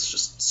because it's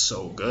just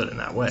so good in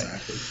that way.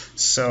 Exactly.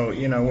 So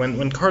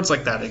when cards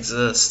like that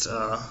exist,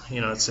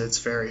 it's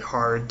very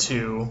hard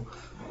to,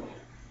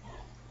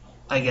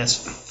 I guess,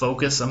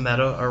 focus a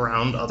meta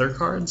around other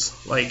cards.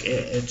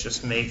 It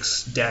just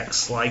makes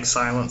decks like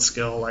Silent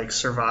Skill, like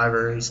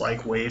Survivors,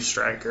 like Wave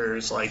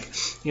Strikers,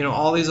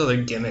 all these other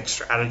gimmick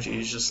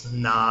strategies just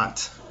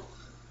not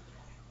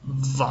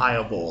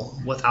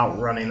viable without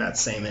running that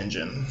same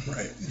engine.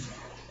 Right.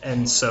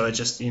 And so it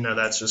just,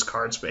 that's just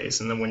card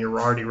space. And then when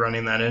you're already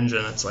running that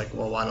engine, it's like,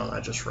 well, why don't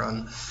I just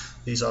run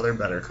these other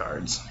better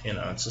cards?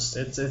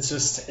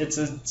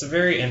 It's a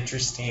very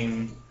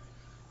interesting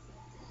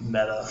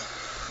meta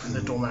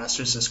that Duel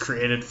Masters has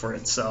created for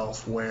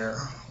itself, where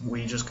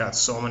we just got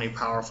so many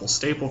powerful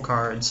staple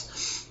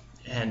cards,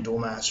 and Duel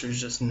Masters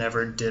just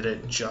never did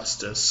it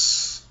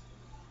justice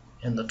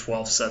in the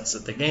 12 sets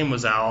that the game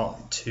was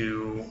out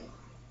to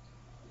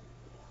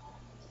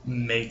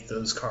make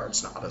those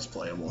cards not as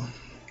playable.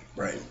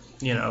 Right.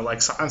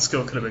 Silent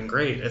Skill could have been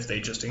great if they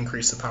just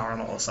increased the power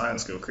on all the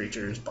Silent Skill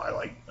creatures by,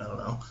 I don't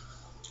know,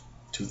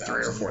 3,000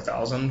 or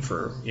 4,000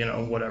 for,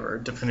 whatever,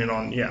 depending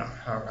on,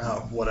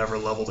 how whatever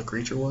level the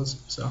creature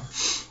was. So,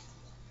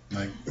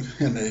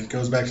 and it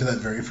goes back to that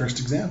very first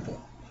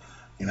example.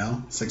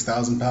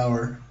 6,000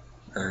 power,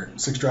 or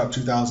 6-drop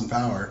 2,000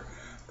 power,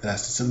 that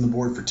has to sit on the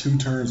board for 2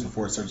 turns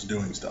before it starts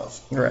doing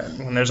stuff. Right.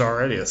 When there's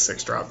already a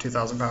 6-drop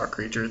 2,000 power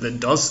creature that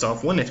does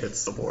stuff when it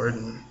hits the board,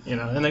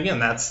 and again,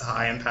 that's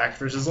high impact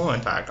versus low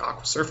impact.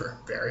 Aqua Surfer,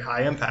 very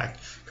high impact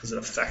because it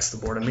affects the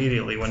board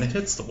immediately when it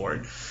hits the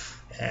board.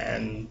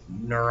 And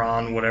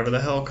Neuron, whatever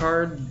the hell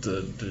card, I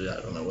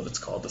don't know what it's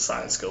called, the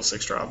Silent Skill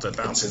 6-drop that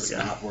bounces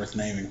again. It's not worth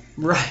naming.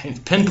 Right.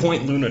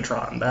 Pinpoint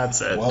Lunatron, that's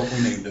it. Well, we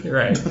named it.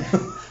 Right.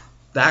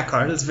 That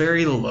card is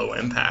very low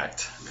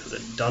impact because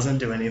it doesn't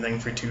do anything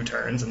for 2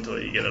 turns until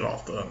you get it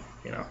off the,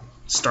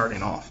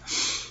 starting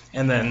off.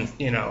 And then,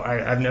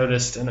 I've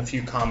noticed in a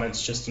few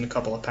comments just in a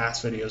couple of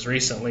past videos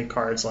recently,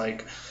 cards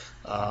like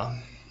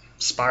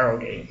Spiral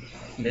Gate,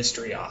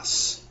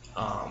 Mystrios,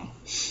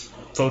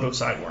 Photo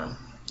Sideworm,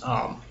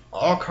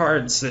 all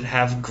cards that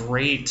have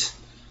great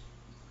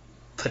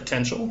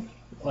potential.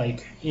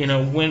 Like,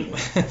 when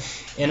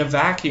in a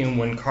vacuum,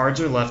 when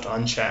cards are left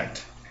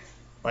unchecked,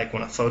 like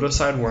when a Photo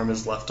Sideworm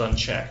is left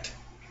unchecked,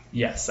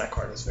 yes, that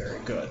card is very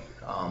good.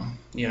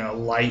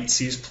 Light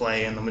sees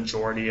play in the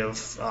majority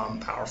of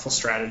powerful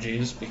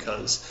strategies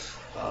because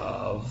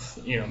of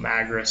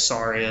Magris,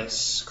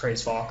 Sarius,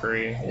 Crazed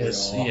Valkyrie,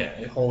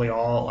 Holy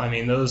All. I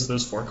mean,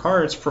 those 4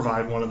 cards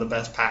provide one of the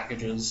best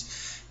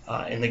packages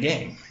in the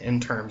game in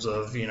terms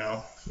of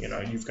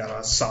you've got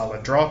a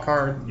solid draw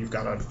card, you've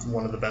got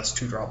one of the best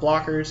 2-draw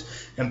blockers,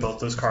 and both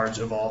those cards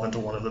evolve into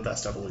one of the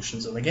best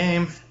evolutions in the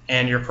game,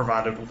 and you're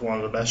provided with one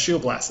of the best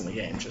Shield Blasts in the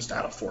game, just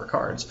out of 4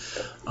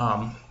 cards.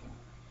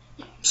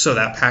 So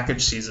that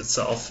package sees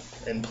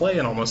itself in play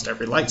in almost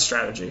every light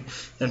strategy,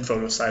 and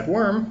Photo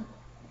Sideworm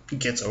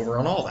gets over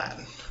on all that.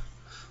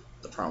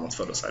 The problem with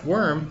Photo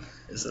Sideworm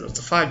is that it's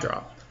a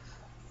 5-drop.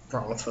 The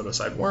problem with Photo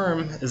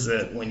Sideworm is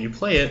that when you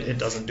play it, it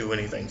doesn't do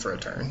anything for a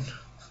turn.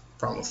 The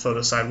problem with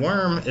Photo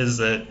Sideworm is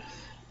that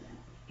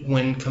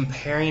when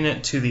comparing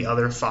it to the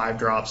other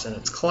 5-drops in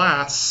its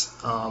class,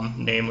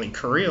 namely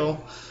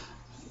Kirill,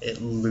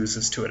 it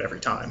loses to it every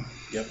time.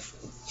 Yep.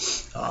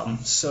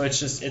 So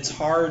it's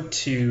hard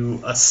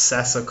to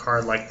assess a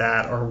card like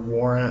that or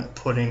warrant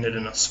putting it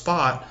in a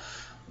spot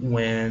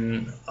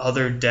when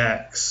other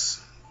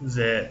decks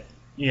that,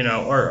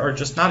 or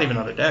just not even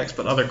other decks,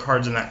 but other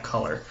cards in that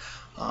color.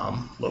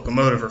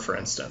 Locomotiver, for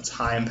instance,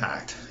 high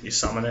impact. You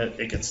summon it,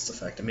 it gets its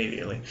effect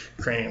immediately.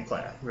 Cranium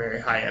Clan, very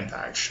high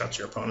impact, shuts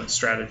your opponent's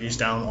strategies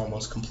down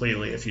almost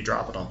completely if you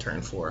drop it on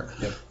turn 4.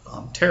 Yep.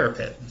 Terror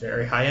Pit,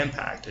 very high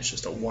impact. It's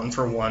just a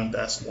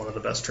 1-for-1 one of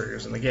the best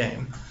triggers in the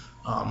game.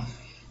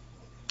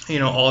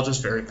 All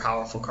just very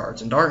powerful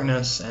cards in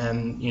Darkness,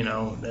 and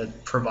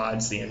that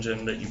provides the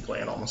engine that you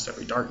play in almost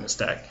every Darkness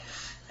deck.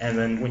 And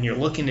then when you're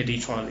looking at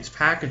each one of these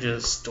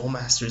packages, Duel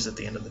Masters at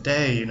the end of the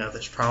day,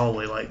 there's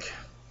probably like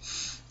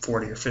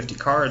 40 or 50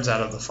 cards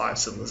out of the 5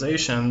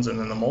 civilizations, and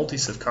then the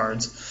multi-civ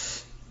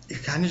cards. You're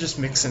kind of just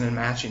mixing and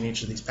matching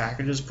each of these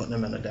packages, putting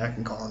them in a deck,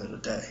 and calling it a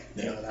day.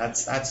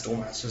 That's Duel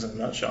Masters in a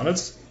nutshell. And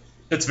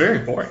it's very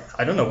boring.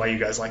 I don't know why you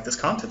guys like this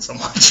content so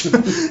much.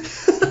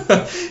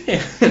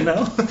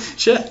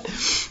 Shit.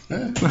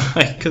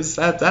 Because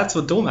that's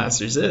what Duel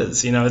Masters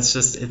is.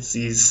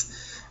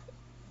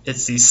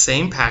 It's these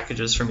same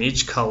packages from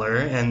each color,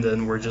 and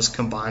then we're just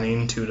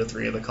combining 2 to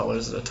 3 of the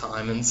colors at a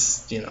time, and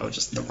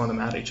just throwing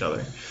them at each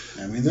other.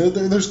 I mean,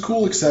 there's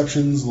cool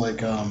exceptions,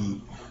 like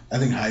I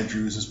think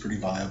Hydrus is pretty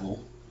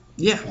viable.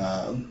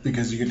 Yeah.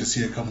 Because you get to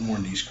see a couple more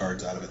niche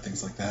cards out of it,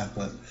 things like that.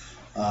 But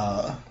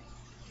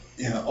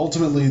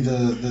ultimately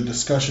the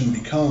discussion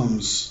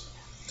becomes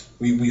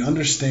we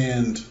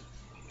understand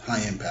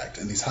high impact,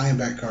 and these high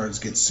impact cards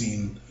get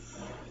seen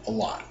a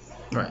lot.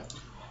 Right.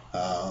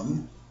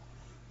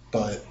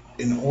 But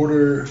in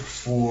order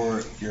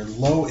for your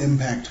low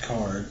impact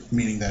card,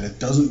 meaning that it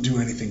doesn't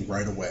do anything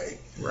right away,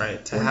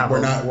 right?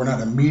 We're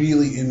not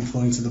immediately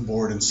influencing the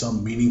board in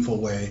some meaningful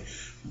way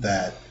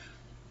that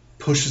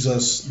pushes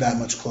us that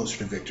much closer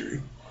to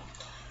victory.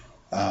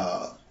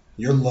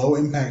 Your low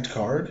impact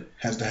card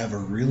has to have a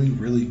really,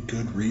 really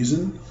good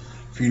reason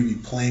for you to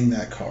be playing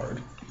that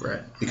card, right?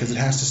 Because it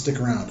has to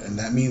stick around, and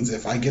that means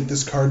if I get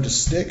this card to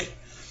stick,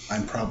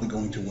 I'm probably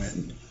going to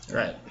win.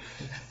 Right.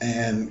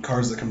 And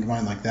cards that come to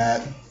mind like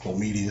that,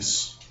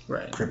 Volmedius,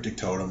 right, Cryptic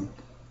Totem,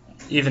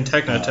 even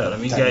Techno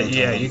Totem.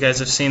 You guys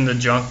have seen the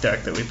junk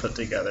deck that we put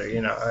together.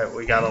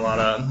 We got a lot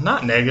of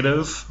not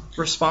negative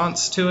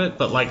response to it,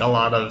 but like a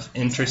lot of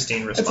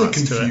interesting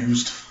response to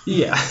it.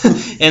 Yeah,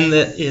 and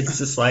it's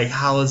just like,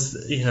 how is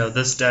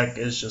this deck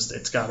is just,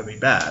 it's got to be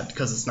bad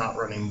because it's not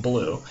running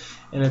blue.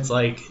 And it's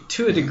like,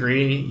 to a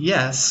degree,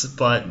 yes,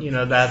 but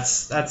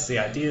that's the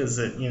idea, is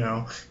that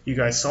you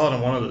guys saw it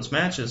in one of those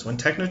matches when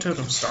Techno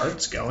Totem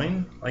starts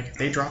going. Like, if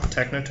they drop a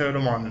Techno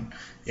Totem on,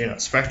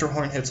 Spectral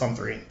Horn hits on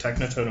 3,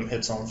 Techno Totem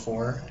hits on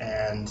 4,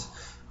 and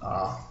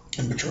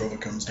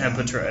Petrova comes down.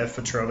 And if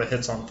Petrova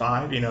hits on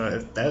 5,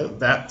 if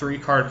that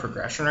 3-card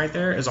progression right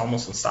there is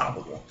almost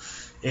unstoppable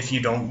if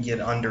you don't get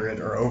under it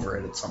or over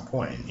it at some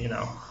point,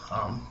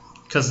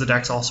 because the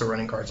deck's also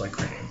running cards like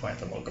Cranium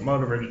Plant and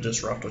Locomotiver to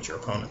disrupt what your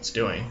opponent's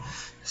doing.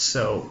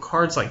 So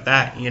cards like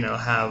that,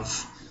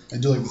 have... I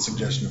do like the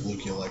suggestion of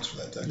Lukia Lex for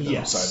that deck, though,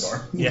 yes.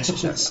 Sidebar.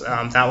 Yes.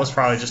 That was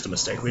probably just a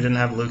mistake. We didn't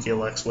have Lukia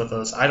Lex with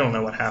us. I don't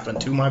know what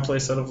happened to my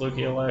playset of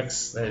Lukia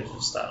Lex. I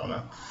don't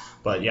know.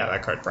 But yeah,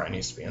 that card probably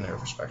needs to be in there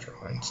for Spectral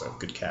Horn, so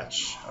good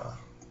catch.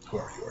 Who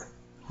are you?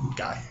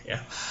 Guy,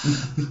 yeah.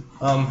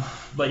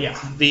 But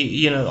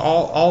yeah,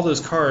 all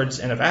those cards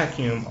in a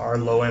vacuum are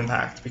low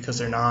impact because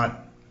they're not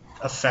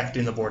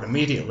affecting the board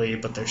immediately,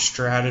 but their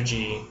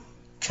strategy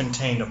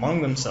contained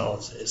among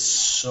themselves is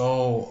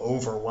so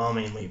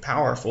overwhelmingly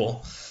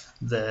powerful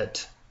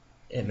that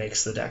it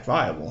makes the deck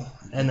viable.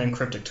 And then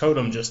Cryptic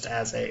Totem just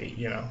as a,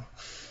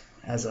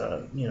 as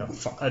a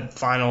a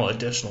final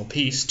additional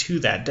piece to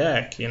that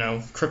deck.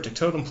 Cryptic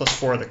Totem plus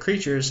 4 of the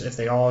creatures. If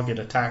they all get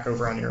attack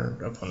over on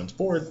your opponent's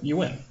board, you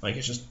win. Like,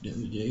 it's just,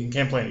 you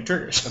can't play any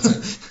triggers.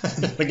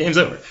 The game's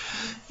over.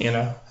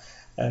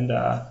 And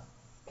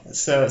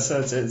so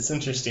it's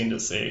interesting to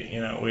see,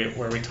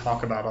 where we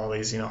talk about all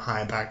these,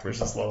 high impact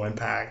versus low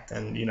impact,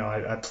 and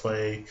I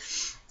play.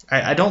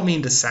 I don't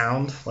mean to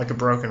sound like a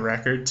broken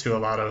record to a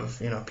lot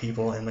of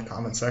people in the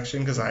comment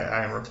section, because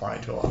I am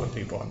replying to a lot of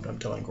people. I'm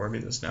telling Gorby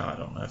this now. I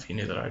don't know if he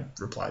knew that I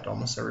replied to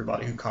almost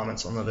everybody who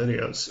comments on the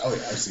videos. Oh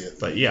yeah, I see it.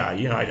 But yeah,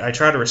 I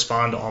try to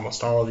respond to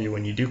almost all of you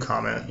when you do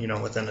comment,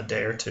 within a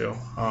day or two,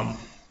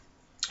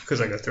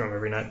 because I go through them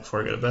every night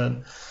before I go to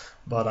bed.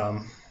 But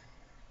I'm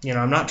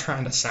not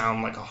trying to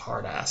sound like a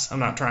hard ass. I'm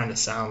not trying to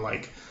sound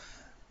like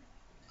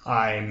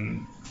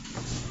I'm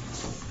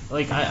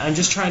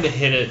just trying to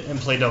hit it and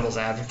play devil's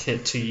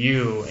advocate to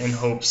you in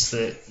hopes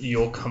that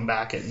you'll come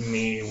back at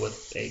me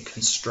with a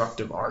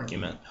constructive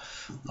argument.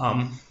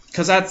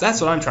 Because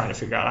that's what I'm trying to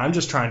figure out. I'm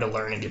just trying to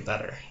learn and get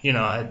better,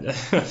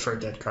 for a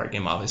dead card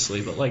game,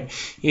 obviously. But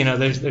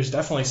there's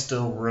definitely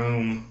still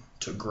room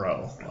to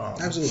grow.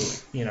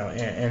 Absolutely.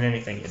 In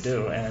anything you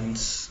do. And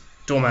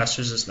Duel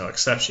Masters is no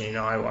exception.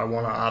 I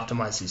want to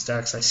optimize these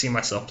decks. I see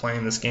myself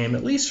playing this game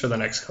at least for the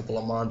next couple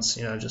of months,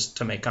 just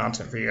to make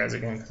content for you guys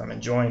again, because I'm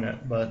enjoying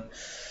it. But,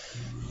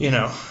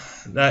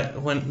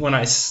 that when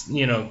I,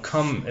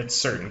 come at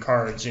certain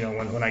cards,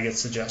 when I get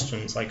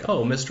suggestions like,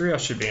 oh, Mysterio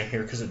should be in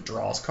here because it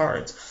draws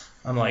cards,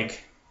 I'm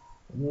like,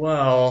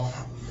 well,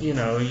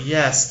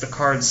 yes, the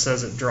card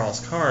says it draws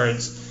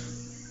cards,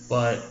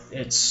 but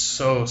it's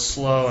so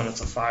slow, and it's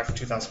a 5 for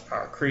 2,000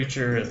 power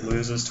creature. It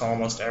loses to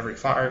almost every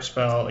fire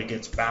spell. It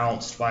gets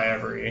bounced by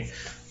every,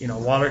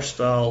 water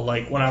spell.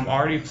 Like, when I'm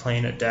already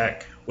playing a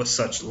deck with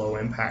such low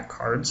impact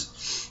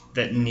cards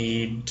that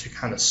need to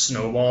kind of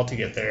snowball to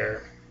get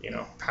their,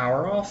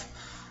 power off,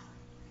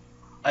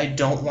 I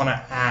don't want to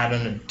add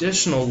an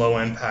additional low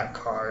impact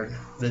card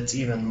that's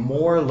even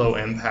more low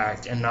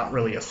impact and not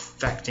really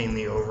affecting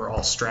the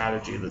overall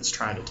strategy that's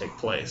trying to take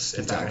place,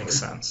 if that makes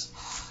sense.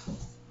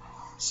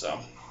 So,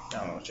 I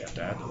don't know what you have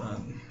to add to that.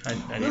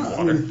 I need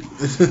water.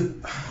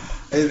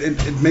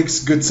 It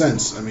makes good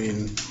sense. I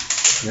mean,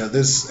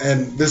 this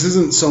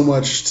isn't so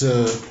much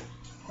to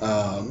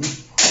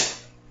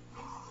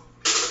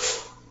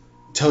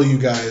tell you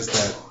guys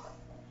that,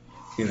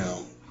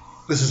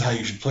 this is how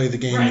you should play the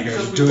game. Right, you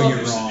guys are doing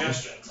it wrong. I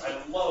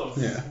love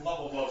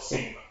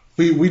seeing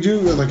them. We do,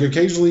 like,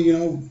 occasionally,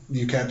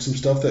 you catch some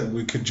stuff that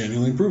we could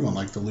genuinely improve on,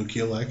 like the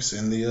Lukia Lex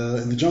in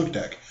the junk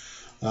deck.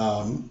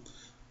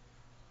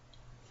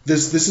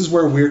 This is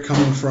where we're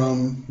coming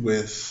from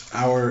with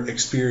our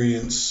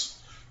experience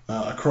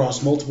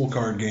across multiple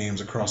card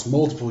games, across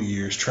multiple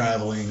years,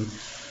 traveling,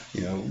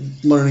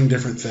 learning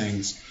different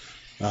things.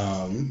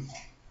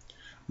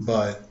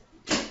 But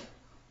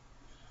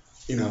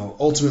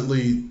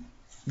ultimately,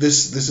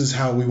 this is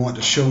how we want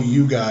to show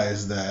you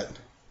guys that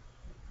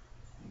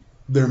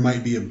there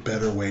might be a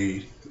better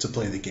way to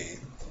play the game.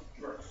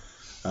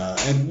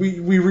 And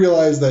we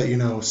realize that,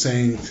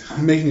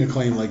 making a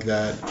claim like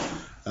that,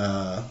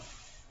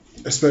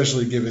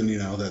 especially given,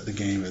 that the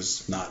game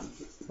is not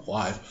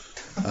alive,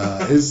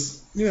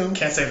 is, Can't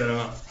say that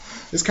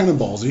enough. It's kind of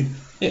ballsy.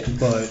 Yeah.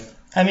 But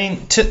I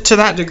mean, to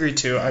that degree,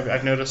 too,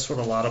 I've noticed what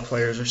a lot of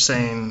players are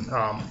saying,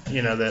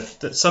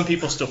 that some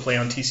people still play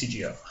on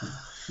TCGO,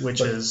 which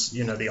is,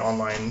 the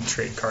online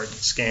trade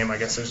cards game. I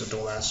guess there's a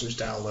Duel Masters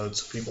download,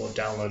 so people have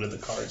downloaded the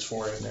cards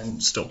for it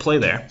and still play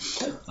there.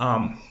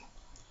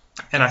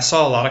 And I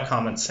saw a lot of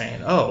comments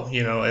saying, oh,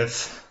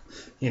 if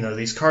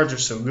these cards are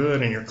so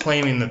good and you're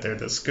claiming that they're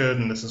this good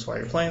and this is why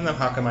you're playing them,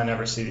 how come I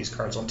never see these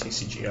cards on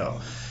TCGO?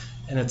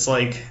 And it's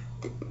like,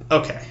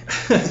 okay,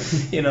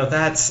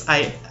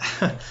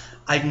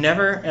 I've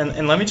never,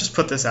 and let me just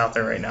put this out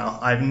there right now,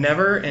 I've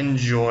never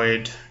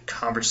enjoyed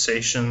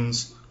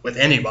conversations with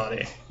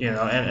anybody, and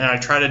I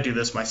try to do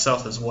this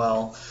myself as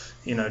well,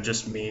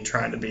 just me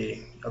trying to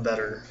be a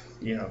better,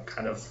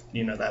 kind of,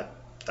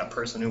 that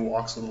person who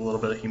walks with a little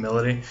bit of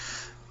humility.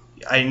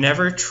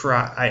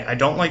 I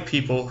don't like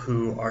people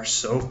who are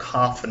so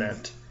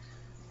confident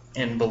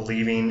in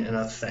believing in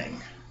a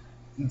thing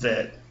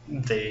that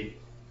they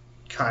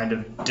kind of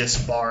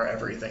disbar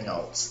everything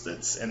else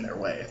that's in their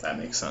way, if that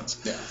makes sense.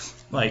 Yeah.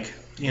 Like,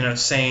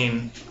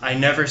 saying, I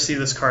never see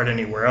this card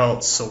anywhere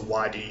else, so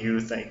why do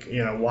you think,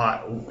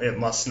 why it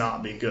must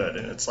not be good?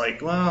 And it's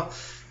like, well,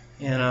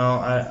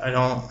 I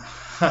don't,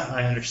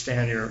 I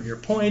understand your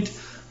point,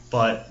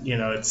 but,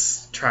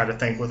 it's try to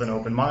think with an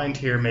open mind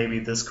here. Maybe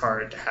this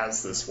card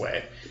has this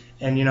way.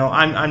 And,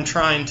 I'm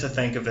trying to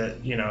think of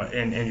it,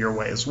 in your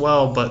way as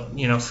well. But,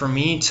 for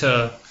me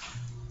to,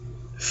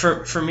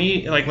 for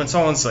me, like when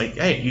someone's like,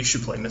 hey, you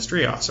should play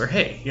Mysterios, or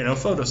hey,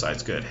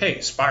 Photosight's good. Hey,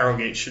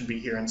 Spiralgate should be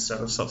here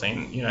instead of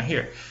something,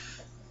 here.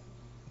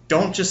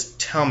 Don't just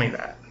tell me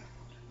that.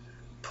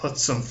 Put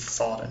some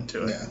thought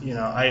into it.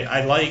 Yeah.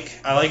 I like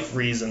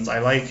reasons. I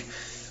like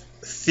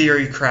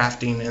theory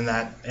crafting in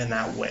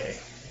that way,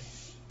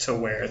 to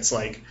where it's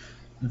like,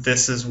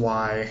 this is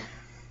why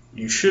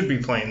you should be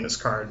playing this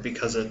card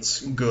because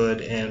it's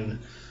good in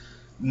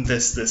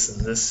this,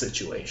 and this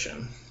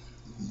situation.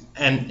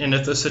 And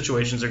if those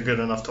situations are good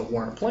enough to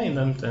warrant playing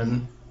them,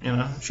 then,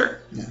 sure,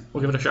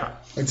 we'll give it a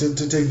shot. Like to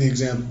take the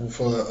example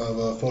of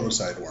a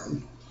Photoside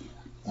Worm.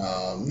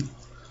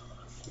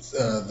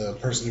 The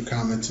person who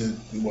commented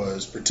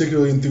was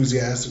particularly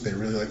enthusiastic. They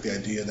really liked the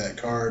idea of that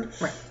card.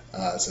 Right.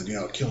 Said,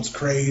 it kills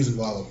craze and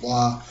blah, blah,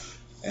 blah.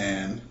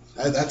 And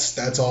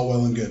that's all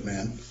well and good,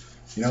 man.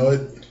 You know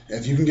what?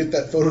 If you can get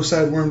that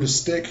Photoside Worm to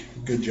stick,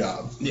 good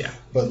job. Yeah.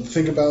 But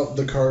think about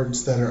the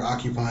cards that are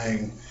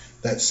occupying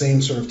that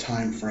same sort of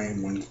time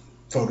frame when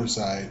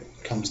Photoside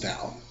comes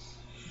down.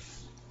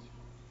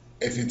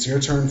 If it's your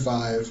turn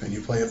 5 and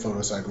you play a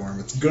Photoside Worm,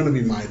 it's going to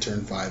be my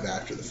turn 5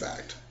 after the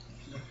fact.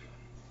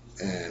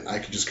 And I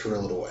could just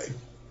Kirill it away.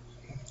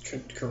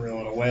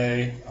 Kirill it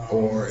away.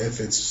 Or if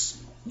it's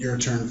your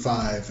turn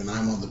 5 and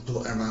I'm on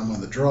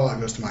the draw, it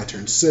goes to my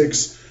turn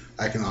 6,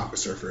 I can Aqua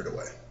Surfer it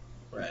away.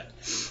 Right.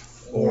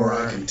 Or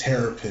I can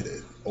Terror Pit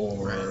it.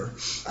 Or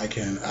I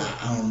can,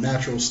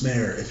 Natural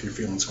Snare if you're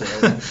feeling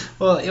squirrely.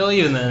 Well,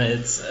 even then,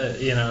 it's,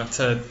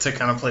 to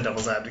kind of play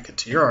devil's advocate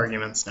to your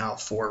arguments now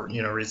for,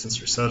 reasons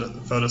for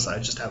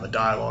Photoside, just have a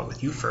dialogue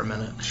with you for a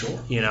minute. Sure.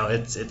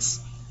 It's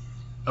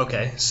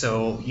okay,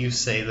 so you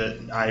say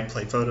that I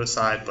play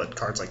Photoside, but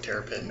cards like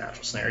Terror Pit and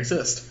Natural Snare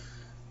exist.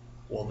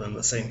 Well, then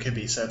the same could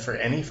be said for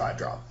any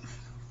 5-drop.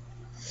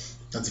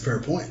 That's a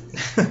fair point.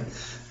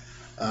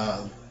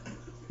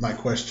 My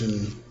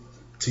question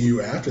to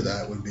you after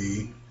that would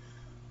be,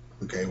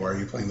 okay, why are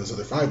you playing those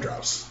other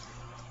 5-drops?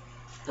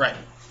 Right.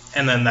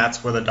 And then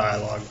that's where the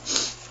dialogue,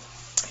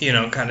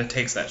 kind of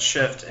takes that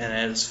shift. And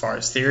as far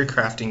as theory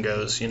crafting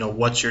goes,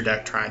 what's your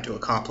deck trying to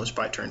accomplish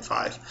by turn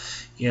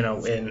 5?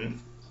 In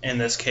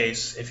this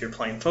case, if you're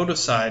playing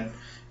Photoside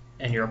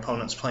and your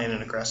opponent's playing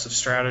an aggressive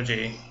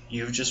strategy,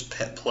 you've just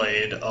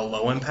played a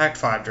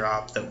low-impact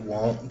 5-drop that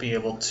won't be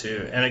able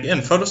to... And again,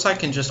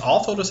 Photoside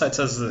all Photoside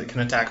says is that it can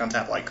attack on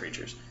tap light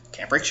creatures.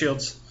 Can't break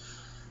shields.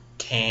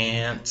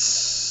 Can't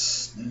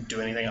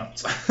do anything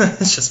else.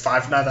 It's just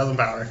 5 for 9,000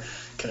 power.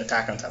 Can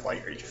attack on tap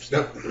light creatures.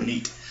 Yep.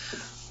 Neat.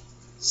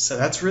 So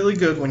that's really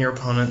good when your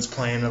opponent's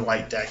playing a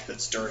light deck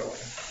that's dirtling.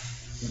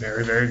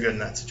 Very, very good in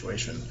that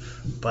situation.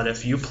 But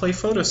if you play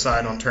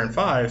Photoside on turn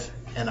 5,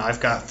 and I've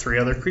got 3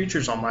 other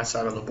creatures on my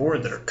side of the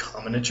board that are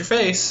coming at your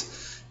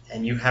face,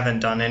 and you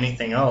haven't done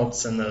anything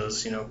else in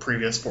those,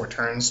 previous 4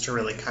 turns to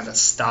really kind of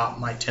stop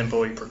my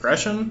tempo-y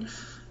progression,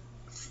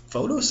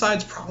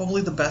 Photoside's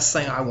probably the best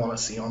thing I want to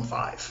see on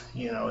 5.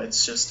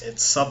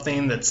 It's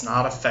something that's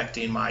not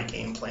affecting my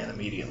game plan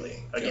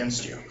immediately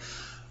against you.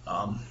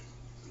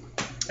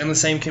 And the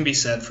same can be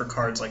said for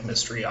cards like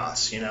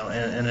Mysterios,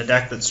 and a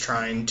deck that's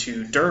trying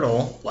to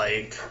dirtle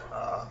like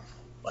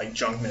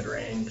Junk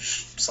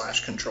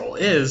Midrange / Control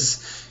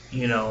is,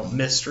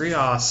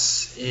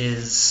 Mysterios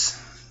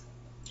is...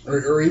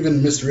 Or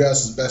even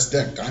Mysterios' best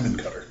deck, Diamond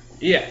Cutter.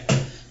 Yeah.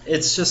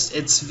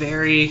 It's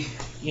very,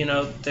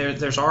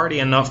 there's already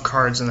enough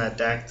cards in that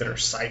deck that are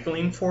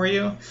cycling for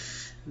you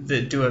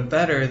that do it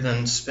better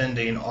than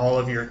spending all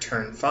of your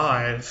turn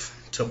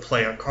 5 to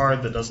play a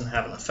card that doesn't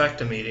have an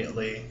effect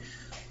immediately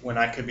when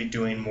I could be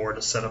doing more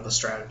to set up a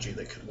strategy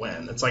that could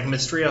win. It's like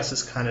Mysterios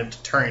is kind of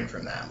deterring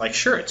from that. Like,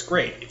 sure, it's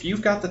great. If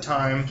you've got the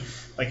time,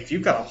 if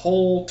you've got a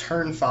whole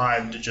turn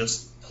 5 to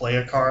just play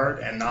a card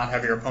and not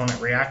have your opponent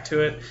react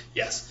to it,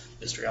 yes,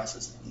 Mysterios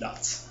is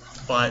nuts.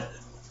 But,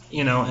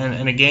 in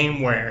a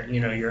game where,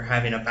 you're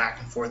having a back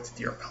and forth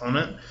with your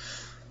opponent,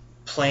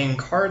 playing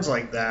cards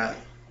like that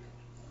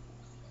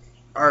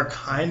are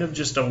kind of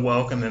just a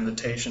welcome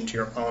invitation to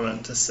your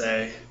opponent to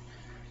say,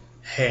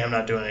 hey, I'm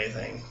not doing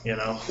anything,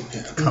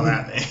 come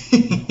at me.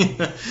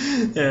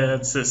 Yeah,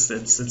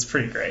 it's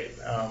pretty great.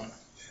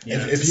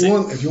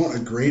 If you want a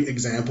great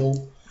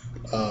example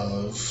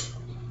of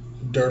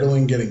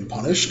dirtling getting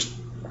punished,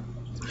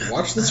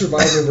 watch the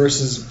Survivor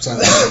versus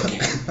Silent Hill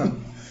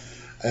game.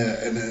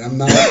 And I'm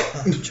not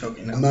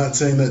joking. I'm not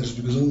saying that just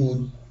because I'm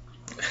one.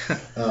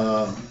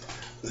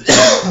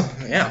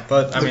 Yeah,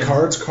 but the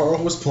cards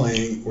Carl was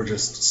playing were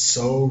just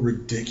so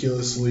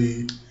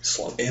ridiculously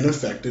slow,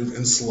 ineffective,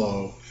 and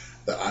slow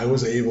that I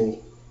was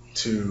able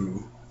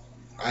to.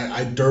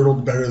 I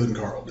dirtled better than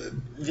Carl did.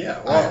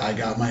 Yeah, well, I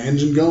got my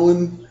engine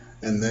going,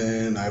 and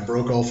then I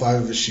broke all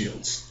 5 of his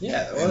shields.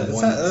 Yeah, well,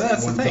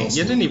 that's the thing.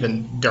 You didn't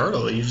even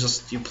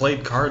dirtle. You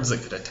played cards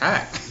that could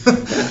attack.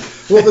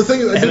 Well, the thing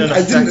is,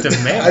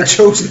 I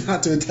chose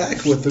not to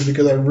attack with them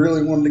because I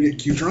really wanted to get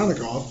Q-Tronic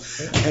off,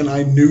 and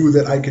I knew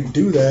that I could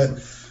do that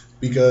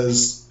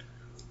because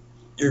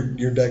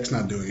your deck's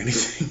not doing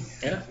anything.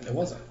 Yeah, it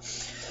wasn't.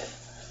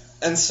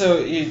 And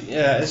so,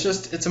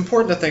 it's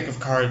important to think of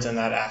cards in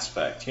that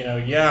aspect.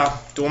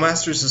 Duel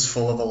Masters is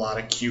full of a lot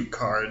of cute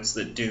cards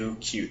that do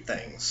cute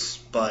things,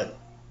 but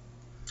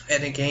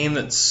in a game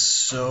that's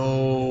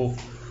so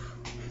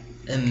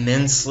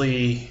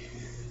immensely...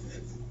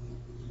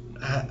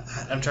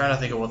 I'm trying to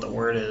think of what the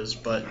word is,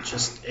 but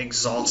just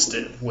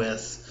exhausted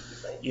with,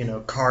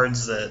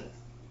 cards that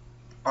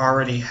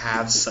already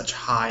have such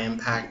high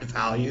impact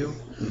value.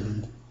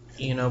 Mm-hmm.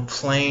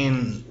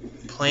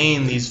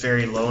 playing these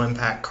very low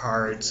impact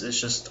cards is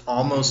just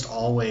almost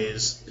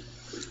always,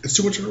 it's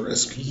too much of a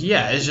risk.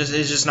 Yeah, it's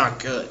just not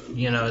good.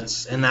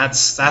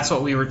 That's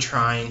what we were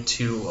trying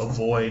to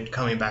avoid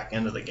coming back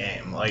into the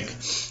game. Like,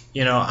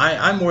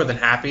 I'm more than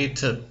happy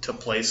to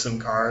play some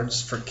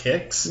cards for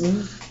kicks.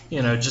 Mm-hmm.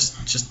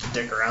 Just to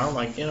dick around.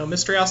 Like,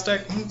 Mystery House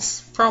deck,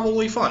 it's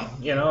probably fun.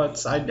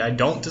 I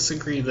don't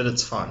disagree that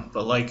it's fun,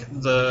 but like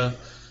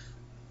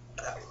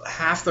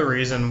half the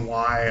reason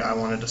why I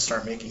wanted to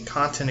start making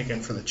content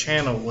again for the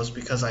channel was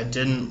because I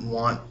didn't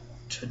want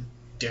to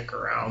dick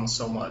around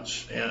so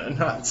much.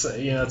 It's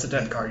a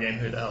dead card game,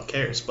 who the hell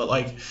cares? But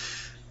like,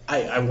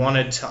 I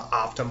wanted to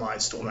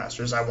optimize Duel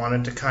Masters. I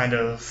wanted to kind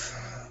of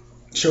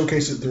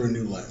showcase it through a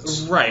new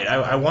lens. Right.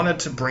 I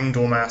wanted to bring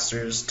Duel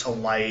Masters to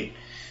light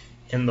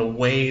in the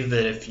way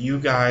that if you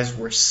guys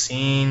were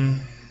seeing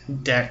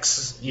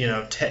decks,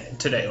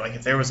 today, like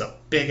if there was a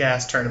big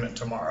ass tournament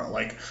tomorrow,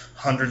 like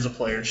hundreds of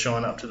players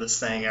showing up to this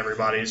thing,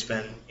 everybody's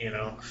been,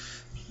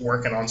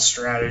 working on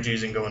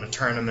strategies and going to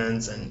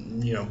tournaments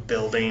and,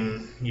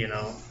 building,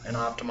 and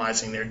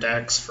optimizing their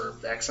decks for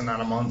X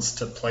amount of months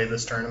to play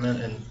this tournament,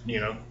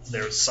 and,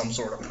 there's some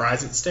sort of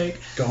prize at stake.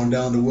 Going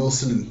down to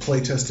Wilson and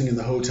playtesting in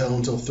the hotel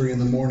until 3 in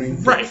the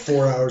morning. Right.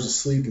 4 hours of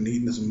sleep and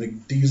eating some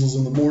McDiesels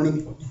in the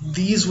morning.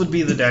 These would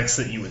be the decks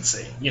that you would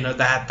see.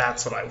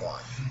 That's what I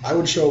want. I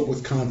would show up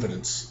with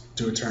confidence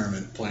to a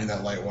tournament playing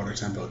that light water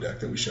tempo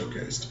deck that we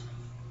showcased.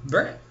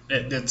 Right.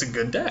 It's a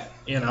good deck.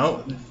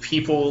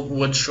 People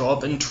would show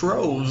up in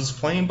troves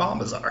playing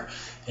Bombazar.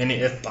 And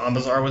if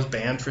Bombazar was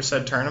banned for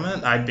said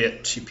tournament, I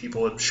bet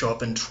people would show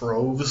up in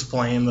troves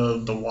playing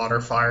the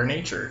water, fire,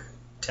 nature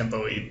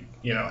tempo-y,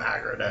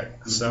 aggro deck.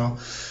 Mm-hmm. So,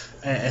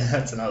 and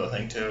that's another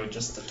thing too,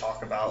 just to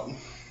talk about.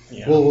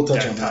 We'll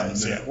touch on that.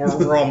 Yeah,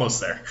 we're almost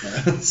there.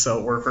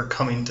 So we're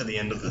coming to the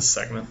end of this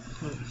segment.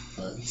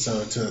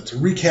 So to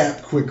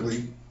recap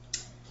quickly,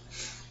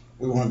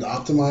 we wanted to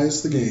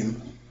optimize the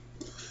game.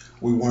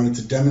 We wanted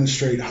to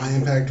demonstrate high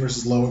impact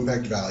versus low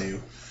impact value.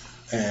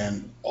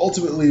 And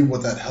ultimately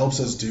what that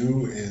helps us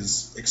do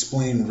is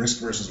explain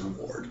risk versus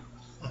reward.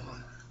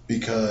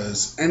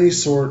 Because any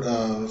sort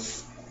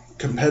of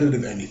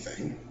competitive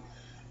anything,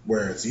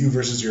 where it's you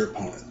versus your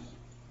opponent,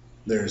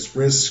 there's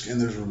risk and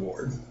there's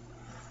reward.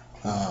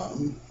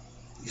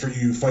 For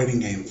you fighting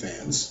game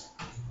fans,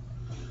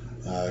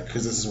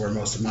 because this is where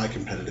most of my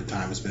competitive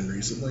time has been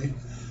recently,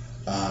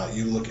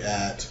 you look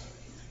at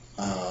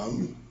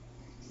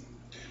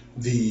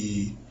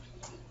the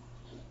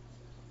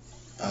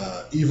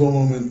Evo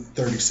Moment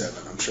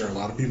 37. I'm sure a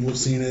lot of people have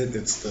seen it.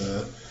 It's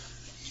the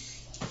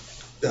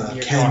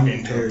You're Ken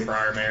talking Perry. to a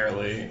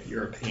primarily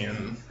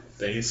European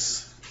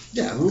base.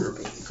 Yeah,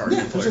 Card game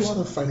there's a players. lot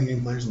of fighting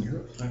game players in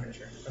Europe. Okay,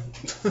 sure.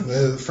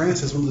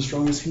 France has one of the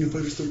strongest King of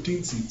Fighters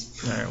 13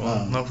 seeds. All right,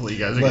 well, hopefully you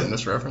guys are getting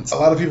this reference. A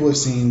lot of people have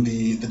seen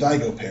the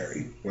Daigo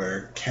parry,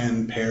 where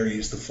Ken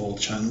parries the full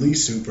Chun-Li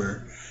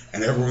super,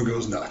 and everyone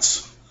goes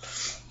nuts.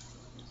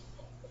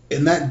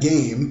 In that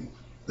game,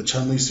 the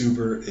Chun-Li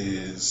super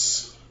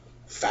is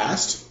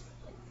fast.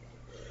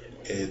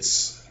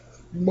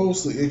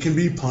 It can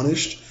be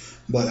punished,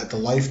 but at the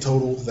life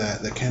total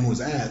that Ken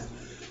was at,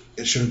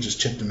 it should have just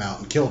chipped him out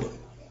and killed him.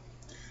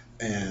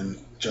 And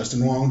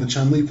Justin Wong, the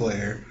Chun-Li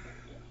player,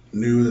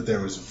 knew that there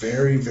was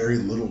very, very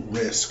little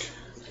risk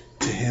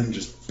to him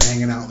just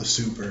banging out the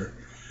super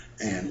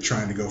and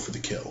trying to go for the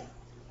kill.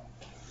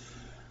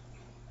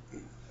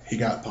 He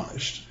got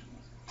punished.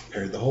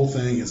 Parried the whole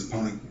thing. His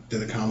opponent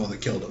did a combo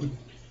that killed him.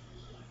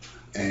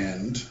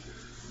 And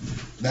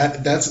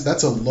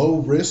that's a low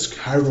risk,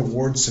 high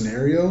reward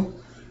scenario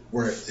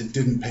where it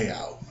didn't pay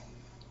out.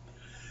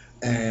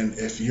 And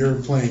if you're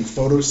playing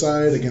Photo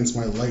Side against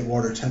my light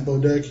water tempo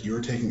deck,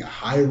 you're taking a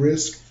high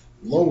risk,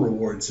 low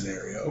reward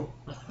scenario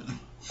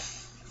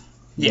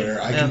where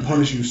I can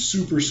punish you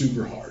super,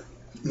 super hard.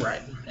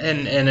 Right.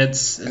 And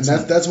it's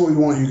that's what we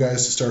want you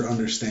guys to start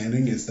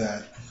understanding, is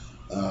that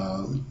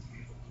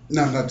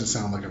not to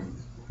sound like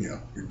I'm your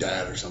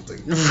dad or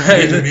something.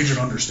 Right. I need you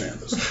to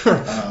understand this.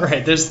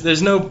 Right.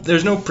 There's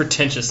no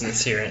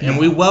pretentiousness here, and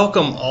we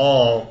welcome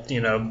all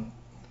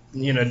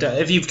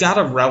if you've got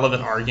a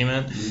relevant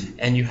argument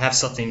and you have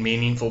something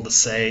meaningful to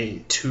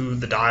say to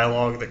the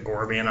dialogue that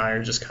Gorby and I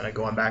are just kind of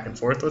going back and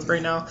forth with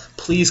right now,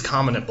 please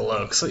comment it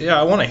below. So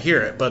I want to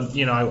hear it, but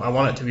I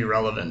want it to be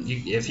relevant.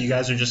 If you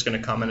guys are just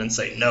going to come in and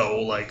say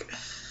no, like,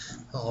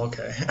 oh,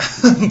 okay.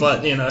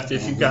 But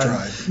if you've got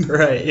right,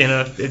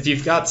 if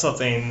you've got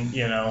something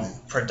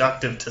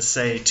productive to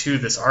say to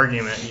this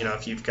argument,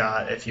 if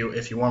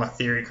you want a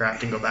theory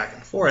craft and go back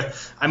and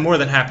forth, I'm more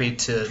than happy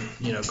to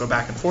go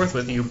back and forth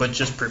with you, but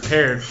just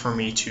prepared for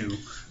me to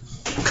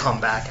come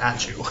back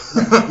at you,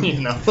 and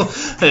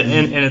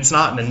it's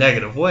not in a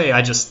negative way.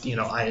 I just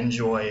I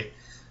enjoy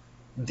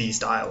these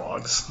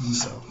dialogues.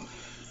 So,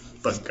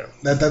 but go.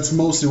 That's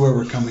mostly where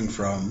we're coming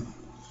from.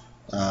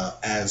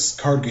 As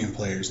card game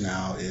players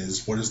now,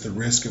 is what is the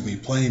risk of me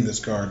playing this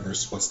card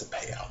versus what's the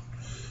payout?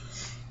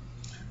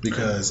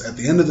 Because at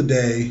the end of the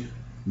day,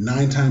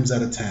 9 times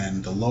out of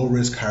 10, the low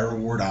risk, high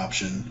reward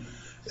option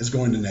is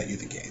going to net you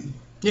the game.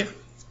 Yeah,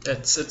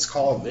 it's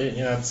called,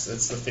 it's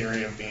the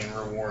theory of being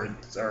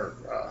rewards or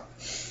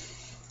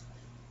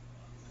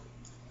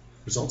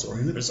results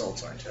oriented.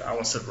 Results oriented. I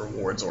almost said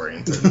rewards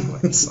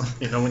oriented. So,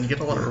 when you get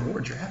a lot of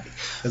rewards, you're happy.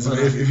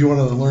 If you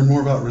want to learn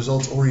more about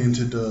results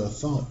oriented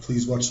thought,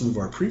 please watch some of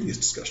our previous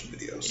discussion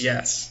videos.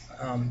 Yes.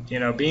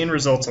 Being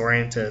results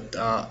oriented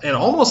and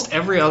almost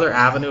every other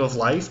avenue of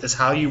life is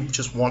how you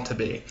just want to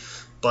be.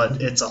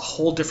 But it's a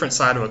whole different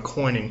side of a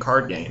coin in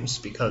card games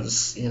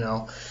because,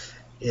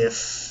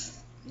 if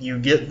you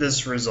get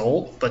this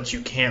result, but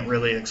you can't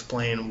really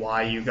explain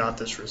why you got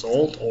this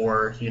result,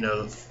 or,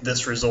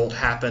 this result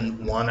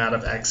happened 1 out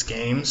of X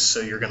games,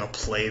 so you're going to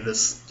play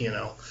this,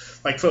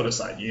 like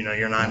Photocide,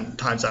 you're 9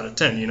 times out of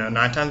 10, 9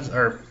 times,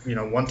 or,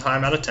 1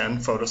 time out of 10,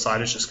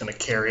 Photocide is just going to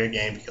carry a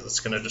game because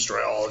it's going to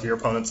destroy all of your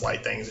opponent's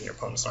light things, and your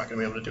opponent's not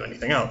going to be able to do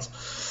anything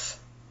else.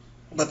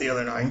 But the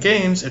other 9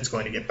 games, it's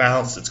going to get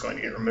bounced, it's going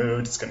to get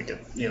removed, it's going to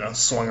get,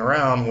 swung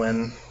around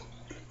when,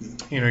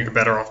 you're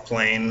better off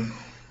playing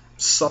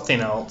something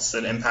else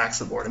that impacts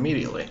the board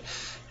immediately.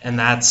 And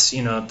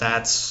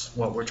that's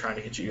what we're trying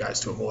to get you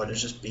guys to avoid,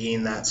 is just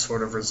being that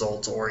sort of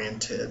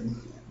results-oriented,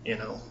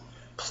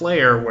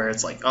 player where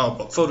it's like, oh,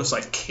 but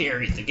Photocide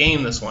carried the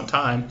game this one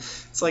time.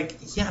 It's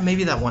like, yeah,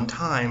 maybe that one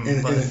time. In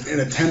a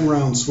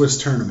 10-round Swiss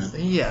tournament,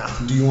 yeah.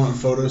 Do you want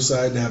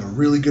Photocide to have a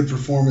really good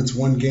performance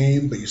one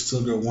game, but you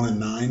still go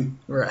 1-9?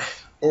 Right.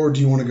 Or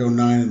do you want to go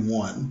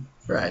 9-1?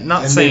 Right,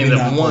 not saying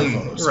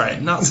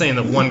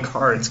that one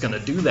card's going to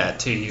do that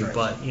to you, right.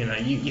 But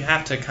you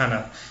have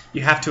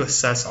to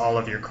assess all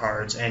of your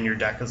cards and your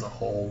deck as a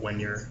whole when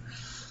you're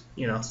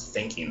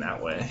thinking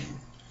that way.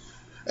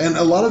 And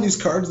a lot of these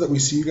cards that we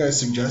see you guys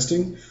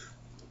suggesting,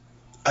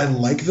 I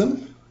like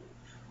them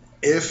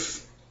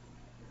if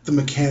the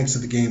mechanics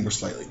of the game were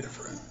slightly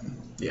different.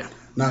 Yeah.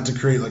 Not to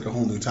create like a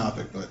whole new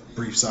topic, but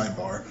brief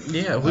sidebar.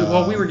 Yeah,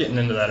 we were getting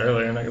into that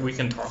earlier, and we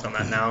can talk on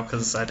that now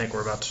because I think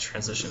we're about to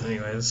transition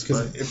anyways.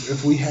 Because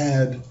if we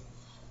had,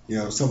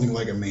 something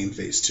like a main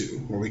phase 2,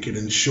 where we could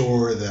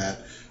ensure that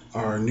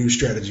our new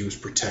strategy was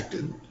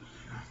protected,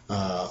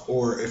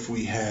 or if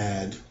we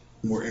had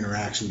more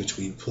interaction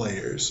between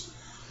players,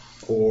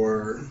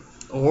 or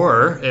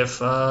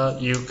if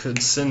you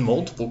could send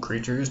multiple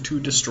creatures to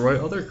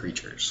destroy other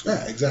creatures.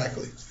 Yeah,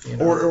 exactly.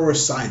 Or a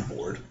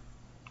sideboard.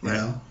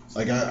 Right.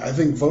 Like I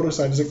think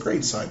Photocide is a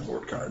great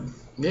sideboard card.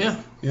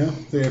 Yeah. Yeah.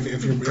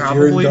 If you're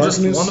probably in darkness,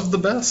 just one of the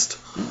best.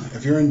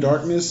 If you're in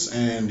darkness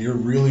and you're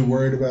really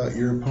worried about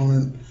your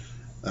opponent,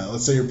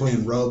 let's say you're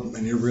playing Rub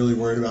and you're really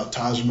worried about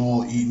Taj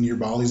Mahal eating your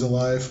Bollies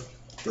alive,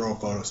 throw a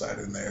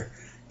Photocide in there,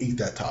 eat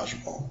that Taj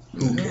Mahal.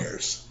 Who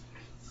cares?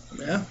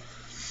 Yeah.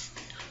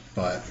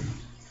 But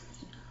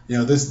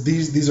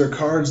these are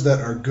cards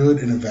that are good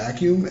in a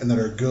vacuum and that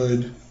are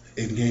good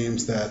in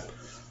games that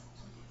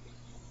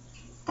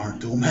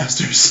aren't Duel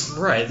Masters.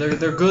 Right,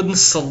 they're good in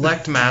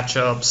select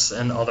matchups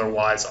and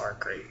otherwise aren't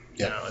great.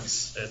 Yeah.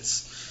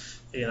 It's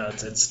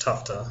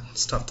tough to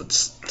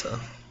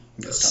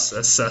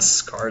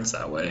assess cards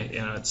that way.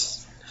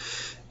 It's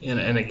in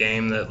a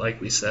game that,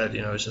 like we said,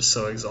 is just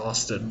so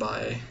exhausted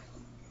by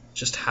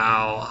just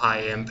how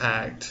high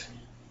impact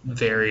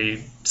very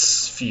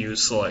few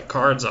select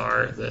cards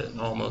are that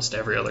almost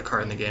every other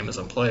card in the game is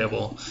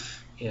unplayable.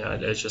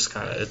 It's just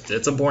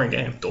it's a boring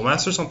game. Duel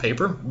Masters on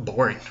paper,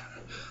 boring.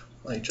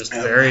 Like, just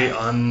very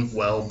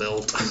unwell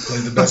built. You play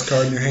the best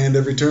card in your hand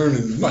every turn,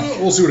 and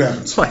we'll see what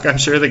happens. Like, I'm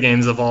sure the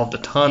game's evolved a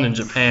ton in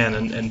Japan,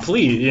 and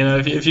please,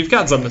 if you've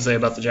got something to say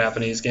about the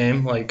Japanese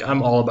game, like,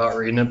 I'm all about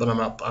reading it, but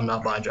I'm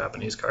not buying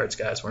Japanese cards,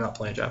 guys. We're not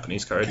playing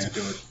Japanese cards. Can't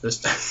do it.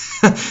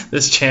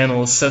 This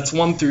channel is sets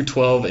 1 through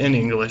 12 in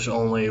English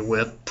only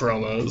with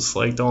promos.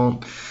 Like,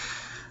 don't.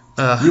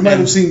 You might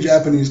have seen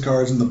Japanese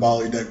cards in the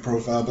Bali deck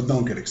profile, but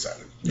don't get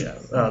excited. Yeah,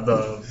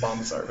 the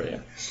bombs are, but yeah.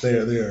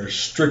 They are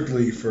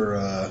strictly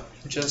for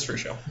just for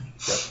show.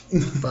 Yep.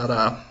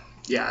 But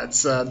yeah,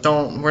 it's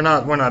we're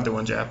not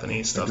doing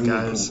Japanese stuff,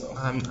 guys. Cool,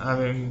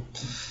 I'm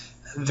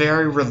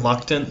very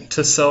reluctant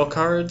to sell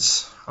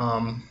cards.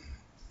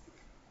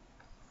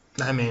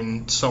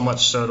 So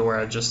much so to where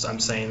I'm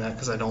saying that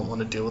because I don't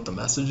want to deal with the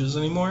messages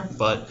anymore.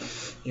 But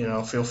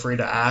feel free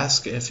to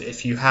ask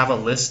if you have a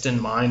list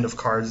in mind of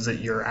cards that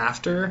you're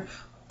after.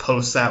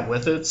 Post that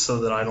with it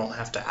so that I don't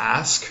have to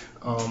ask.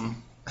 And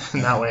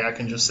that way I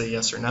can just say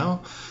yes or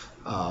no.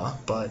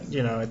 But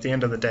at the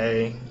end of the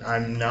day,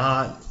 I'm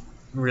not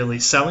really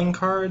selling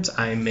cards.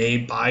 I may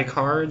buy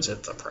cards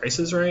if the price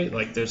is right.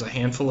 Like, there's a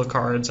handful of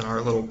cards in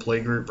our little play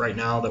group right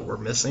now that we're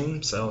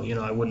missing. So,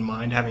 I wouldn't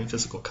mind having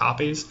physical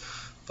copies,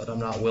 but I'm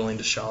not willing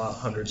to shell out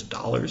hundreds of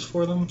dollars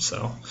for them.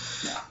 So,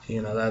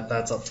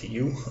 that's up to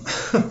you.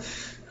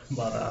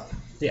 But,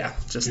 yeah,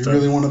 just if you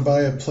really want to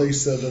buy a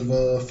playset of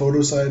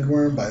Photocide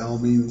Worm, by all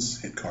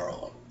means, hit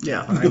Carl up.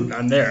 Yeah,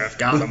 I'm there. I've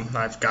got them.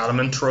 I've got them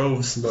in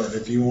troves. But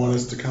if you want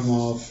us to come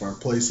off our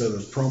playset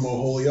of Promo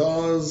Holy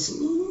Oz,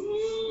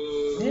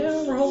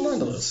 yeah, we're holding on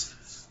to those.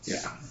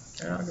 Yeah,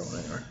 they're not going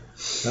anywhere.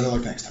 Better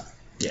luck next time.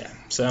 Yeah.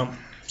 So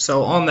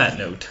on that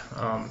note,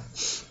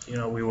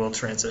 we will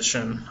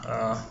transition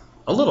a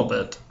little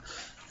bit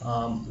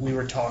We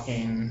were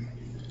talking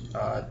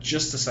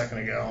just a second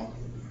ago,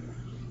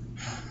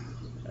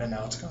 and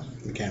now it's gone.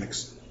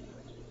 Mechanics.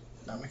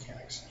 Not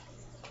mechanics.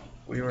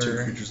 We were...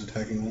 2 creatures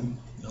attacking one?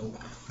 No.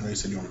 I know you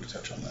said you wanted to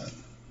touch on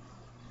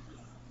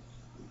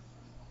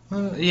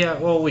that. Yeah,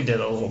 well, we did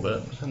a little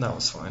bit, and that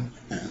was fine.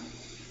 Yeah.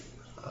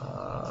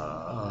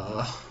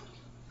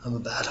 I'm a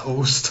bad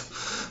host.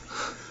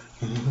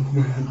 Oh,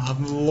 man.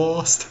 I'm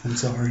lost. I'm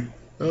sorry.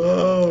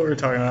 Oh, we're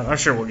talking about... I'm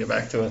sure we'll get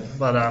back to it.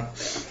 But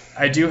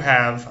I do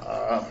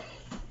have...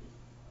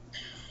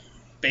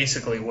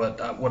 basically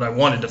what I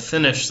wanted to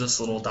finish this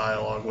little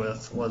dialogue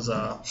with was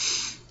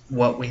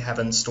what we have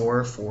in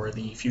store for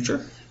the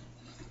future.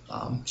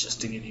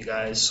 Just to give you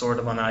guys sort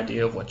of an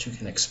idea of what you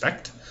can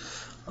expect.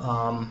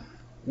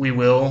 We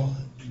will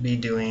be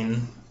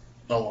doing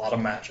a lot of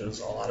matches,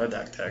 a lot of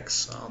deck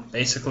techs.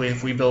 Basically,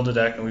 if we build a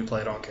deck and we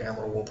play it on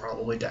camera, we'll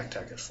probably deck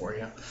tech it for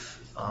you.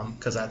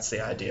 Because that's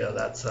the idea.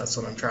 That's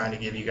what I'm trying to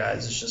give you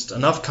guys. It's just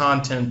enough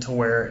content to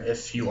where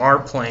if you are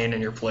playing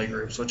in your play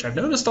groups, which I've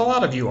noticed a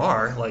lot of you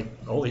are,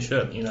 like, holy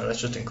shit,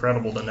 that's just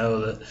incredible to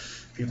know that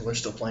people are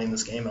still playing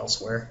this game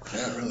elsewhere.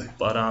 Yeah, really.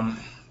 But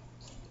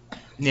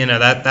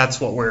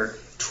that's what we're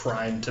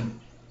trying to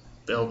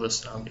build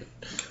this.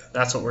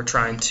 That's what we're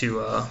trying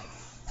to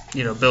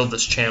build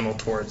this channel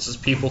towards, is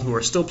people who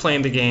are still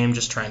playing the game,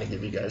 just trying to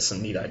give you guys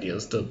some neat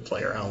ideas to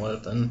play around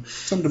with, and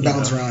something to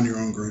bounce around your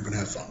own group and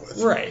have fun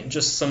with. Right,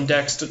 just some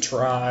decks to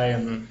try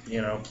and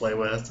play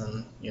with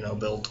and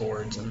build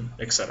towards and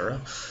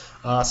etc.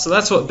 So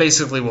that's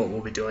basically what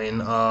we'll be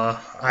doing.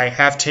 I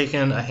have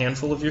taken a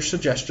handful of your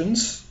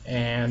suggestions,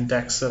 and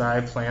decks that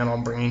I plan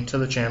on bringing to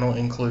the channel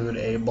include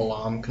a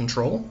Balam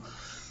control.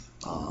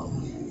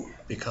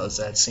 Because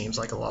that seems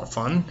like a lot of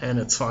fun, and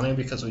it's funny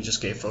because we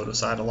just gave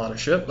Photoside a lot of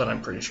shit, but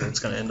I'm pretty sure it's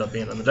going to end up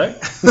being in the deck.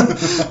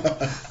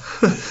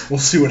 We'll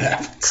see what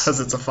happens. Because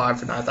it's a 5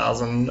 for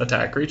 9,000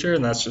 attack creature,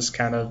 and that's just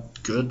kind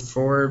of good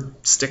for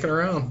sticking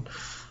around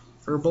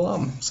for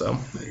Balam. So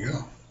there you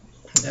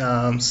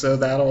go. So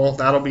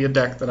that'll be a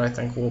deck that I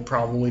think we'll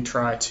probably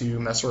try to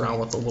mess around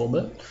with a little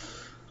bit.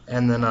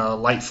 And then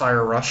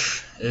Lightfire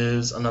Rush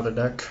is another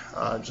deck,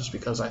 just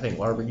because I think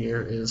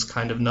Larvagear is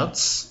kind of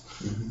nuts.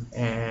 Mm-hmm.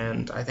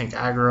 And I think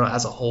aggro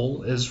as a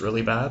whole is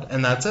really bad,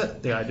 and that's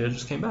it. The idea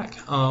just came back.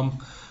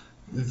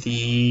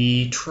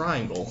 The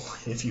triangle,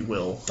 if you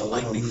will, the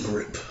lightning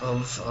grip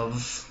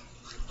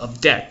of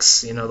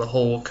decks. The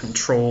whole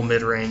control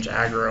mid-range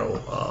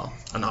aggro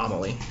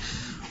anomaly,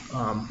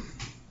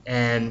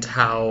 and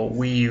how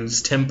we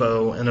use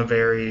tempo in a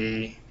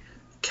very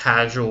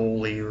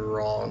casually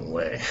wrong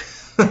way.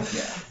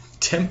 Yeah.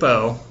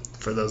 Tempo,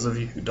 for those of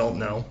you who don't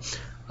know,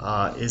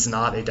 is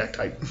not a deck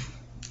type.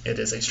 It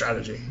is a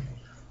strategy.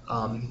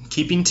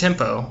 Keeping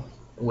tempo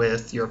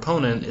with your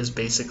opponent is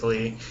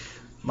basically,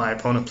 my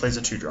opponent plays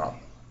a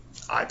 2-drop.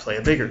 I play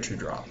a bigger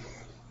 2-drop.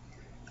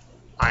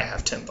 I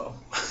have tempo.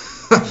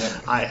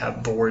 I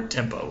have board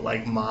tempo.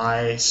 Like,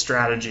 my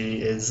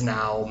strategy is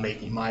now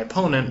making my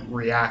opponent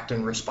react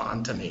and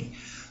respond to me.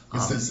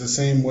 It's the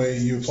same way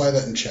you apply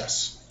that in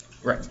chess.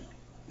 Right.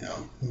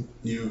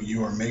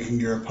 You are making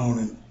your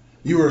opponent,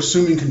 you are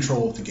assuming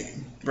control of the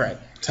game. Right.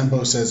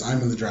 Tempo says, I'm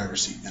in the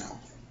driver's seat now.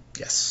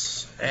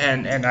 Yes,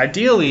 and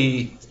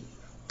ideally,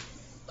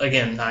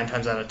 again, 9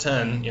 times out of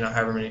 10,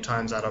 however many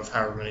times out of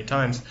however many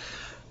times,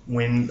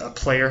 when a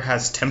player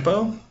has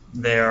tempo,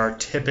 they are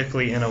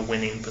typically in a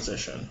winning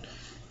position.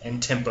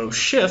 And tempo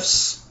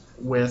shifts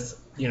with,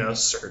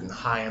 certain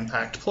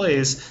high-impact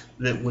plays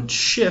that would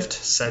shift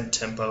said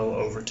tempo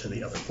over to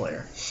the other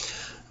player.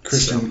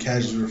 Christian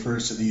casually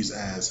refers to these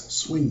as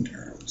swing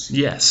terms.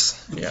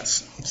 Yes.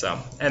 So,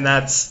 and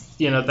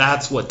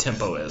that's what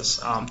tempo is.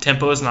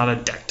 Tempo is not a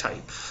deck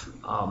type.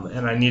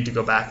 And I need to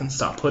go back and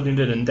stop putting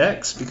it in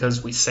decks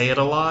because we say it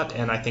a lot,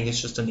 and I think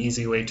it's just an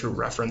easy way to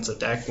reference a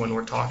deck when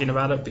we're talking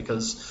about it,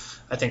 because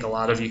I think a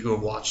lot of you who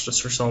have watched us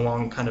for so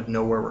long kind of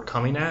know where we're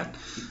coming at.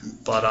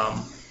 But,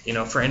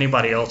 for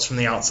anybody else from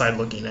the outside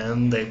looking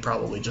in, they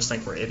probably just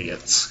think we're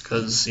idiots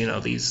because,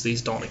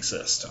 these don't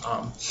exist.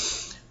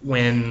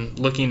 When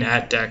looking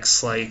at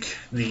decks like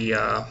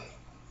like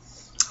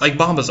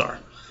Bombazar.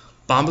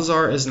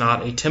 Bombazar is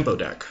not a tempo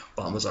deck.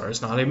 Bombazar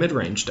is not a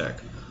mid-range deck.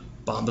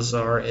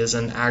 Bombazar is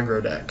an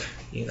aggro deck.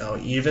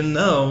 Even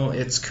though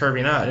it's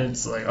curving out,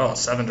 it's like,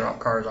 7-drop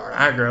cards aren't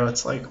aggro.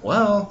 It's like,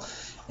 well,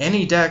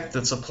 any deck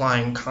that's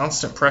applying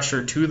constant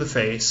pressure to the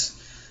face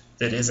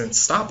that isn't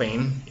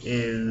stopping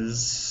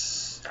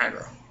is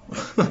aggro.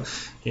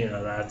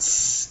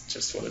 That's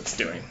just what it's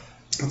doing.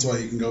 That's why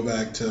you can go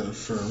back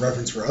for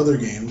reference for other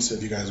games,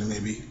 if you guys are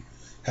maybe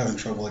having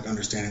trouble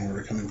understanding where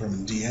we're coming from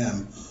in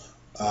DM.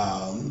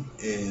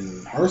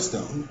 In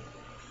Hearthstone,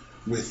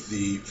 with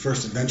the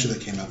first adventure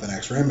that came up, an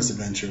Axramus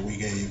adventure,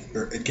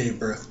 it gave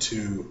birth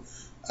to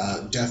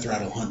Death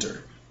Rattle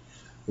Hunter,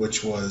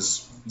 which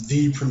was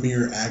the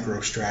premier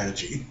aggro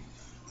strategy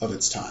of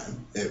its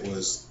time. It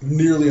was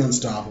nearly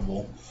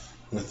unstoppable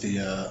with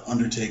the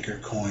Undertaker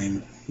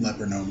coin,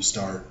 Leper Gnome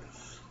start.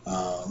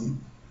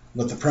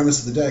 But the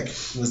premise of the deck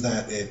was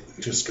that it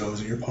just goes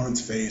at your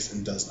opponent's face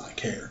and does not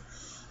care.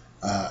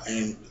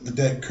 and the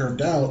deck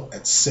curved out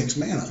at 6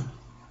 mana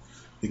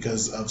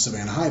because of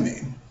Savannah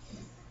Highmane.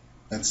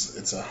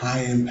 It's a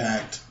high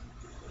impact.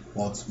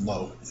 Well, it's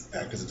low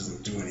impact because it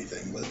doesn't do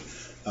anything, but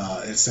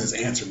it says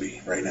answer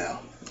me right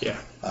now. Yeah.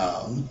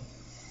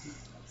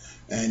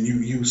 And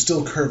you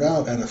still curve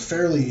out at a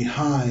fairly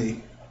high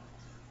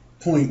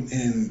point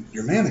in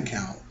your mana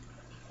count,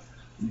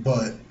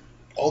 but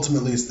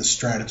ultimately it's the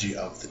strategy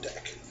of the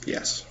deck.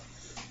 Yes.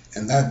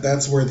 And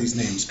that's where these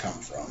names come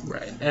from.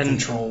 Right. And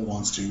Control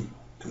wants to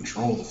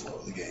control the flow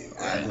of the game.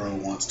 Right.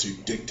 Aggro wants to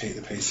dictate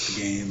the pace of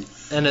the game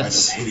and by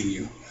just hitting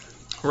you.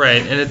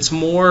 Right, and it's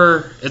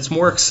more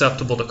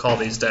acceptable to call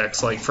these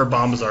decks, like for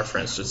Bombazar, for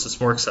instance,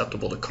 it's more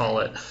acceptable to call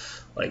it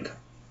like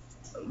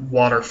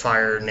water,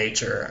 fire,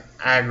 nature,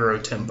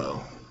 aggro,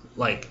 tempo.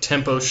 Like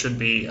tempo should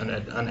be an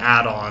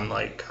add-on,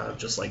 like kind of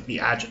just like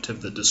the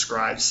adjective that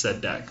describes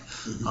said deck,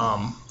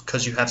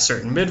 because you have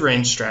certain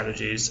mid-range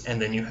strategies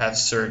and then you have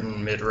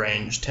certain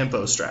mid-range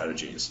tempo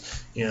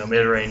strategies. You know,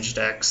 mid-range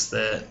decks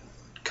that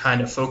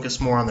kind of focus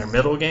more on their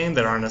middle game,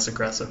 that aren't as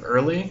aggressive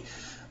early,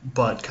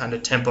 but kind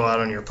of tempo out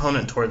on your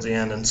opponent towards the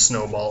end and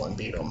snowball and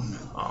beat them.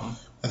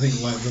 I think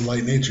the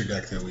light nature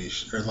deck or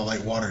the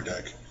light water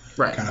deck.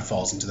 Right. Kind of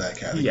falls into that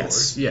category.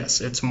 Yes.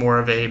 It's more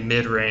of a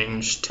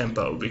mid-range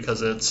tempo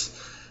because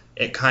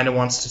it kind of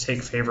wants to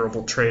take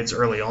favorable trades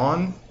early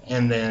on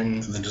and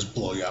then just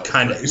blow you out.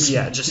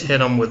 Just hit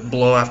them with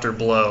blow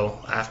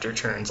after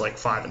turns like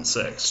 5 and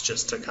 6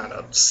 just to kind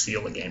of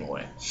seal the game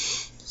away.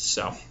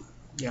 So,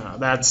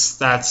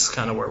 that's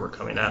kind of where we're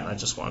coming at, and I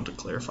just wanted to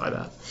clarify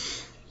that.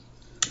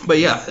 But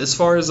yeah, as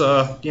far as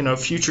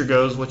future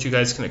goes, what you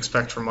guys can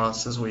expect from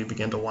us as we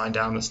begin to wind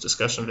down this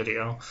discussion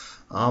video,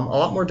 a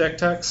lot more deck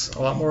techs,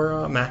 a lot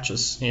more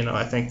matches.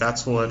 I think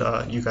that's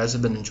what you guys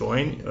have been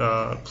enjoying.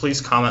 Please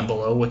comment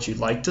below what you'd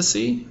like to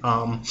see.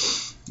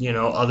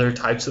 Other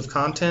types of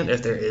content,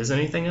 if there is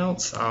anything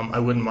else. I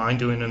wouldn't mind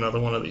doing another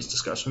one of these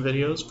discussion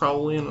videos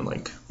probably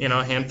in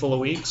a handful of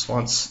weeks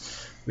once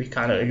we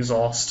kind of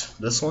exhaust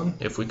this one.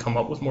 If we come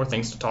up with more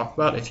things to talk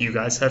about, if you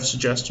guys have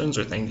suggestions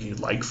or things you'd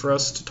like for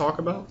us to talk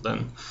about,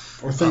 then...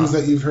 Or things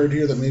that you've heard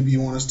here that maybe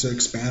you want us to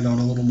expand on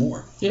a little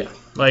more. Yeah,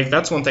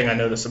 that's one thing I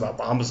noticed about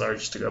Bombazar,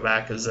 just to go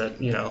back, is that,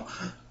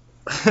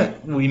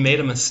 we made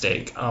a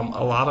mistake.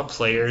 A lot of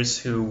players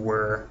who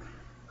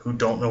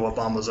don't know what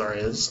Bombazar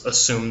is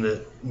assume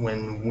that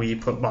when we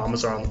put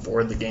Bombazar on the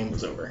board, the game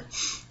was over.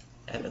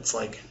 And it's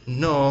like,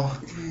 no,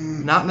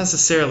 not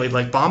necessarily.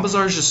 Like,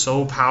 Bombazar is just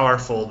so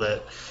powerful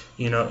that,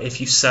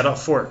 if you set up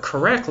for it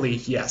correctly,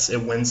 yes,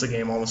 it wins the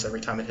game almost every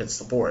time it hits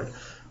the board.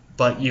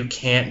 But you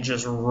can't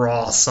just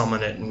raw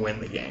summon it and win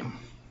the game.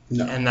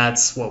 No. And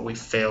that's what we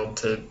failed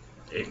to...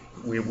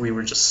 We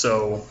were just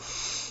so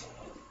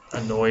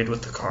annoyed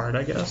with the card,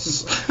 I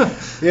guess.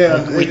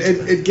 Yeah,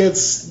 it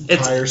gets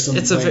tiresome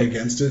playing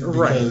against it.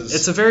 Right.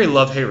 It's a very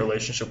love-hate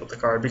relationship with the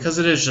card because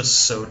it is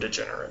just so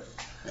degenerate.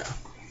 Yeah.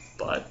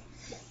 But...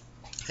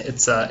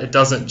 it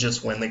doesn't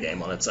just win the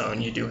game on its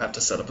own. You do have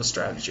to set up a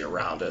strategy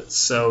around it.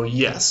 So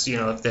yes,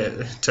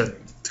 to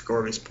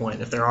Gorby's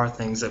point, if there are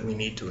things that we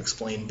need to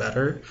explain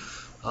better,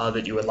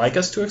 that you would like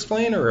us to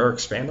explain or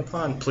expand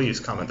upon,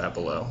 please comment that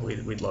below.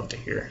 We'd love to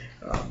hear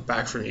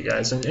back from you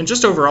guys. And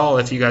just overall,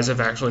 if you guys have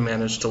actually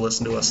managed to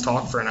listen to us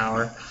talk for an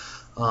hour,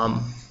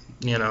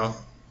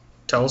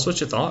 tell us what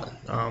you thought.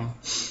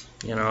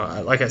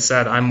 Like I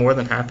said, I'm more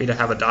than happy to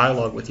have a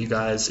dialogue with you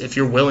guys if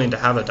you're willing to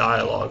have a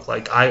dialogue.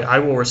 Like, I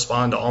will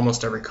respond to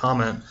almost every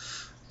comment,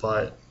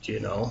 but,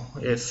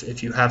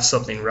 if you have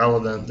something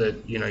relevant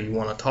that, you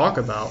want to talk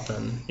about,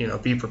 then,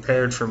 be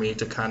prepared for me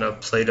to kind of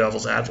play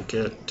devil's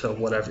advocate to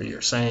whatever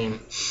you're saying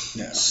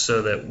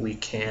so that we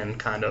can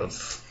kind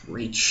of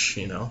reach,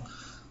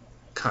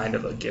 kind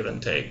of a give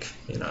and take.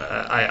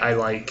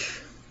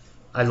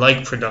 I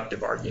like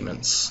productive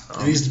arguments.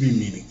 It needs to be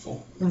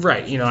meaningful.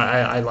 Right.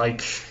 I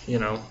like,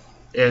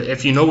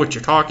 if you know what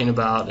you're talking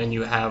about and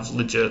you have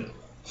legit,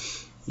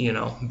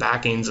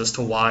 backings as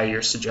to why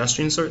you're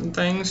suggesting certain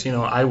things,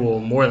 I'm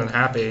more than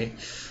happy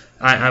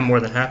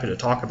to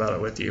talk about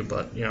it with you,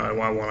 but, I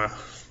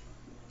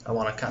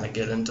want to kind of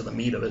get into the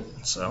meat of it.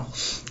 So,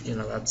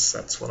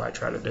 that's what I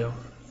try to do.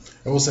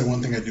 I will say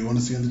one thing I do want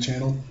to see on the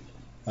channel.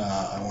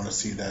 I want to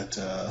see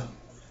that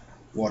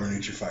Water,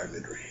 Nature, Fire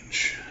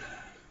mid-range.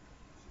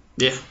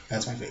 Yeah,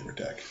 that's my favorite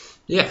deck.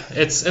 Yeah,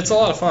 it's a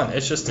lot of fun.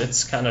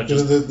 It's kind of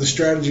just the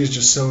strategy is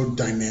just so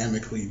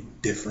dynamically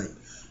different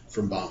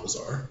from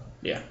Bombazar.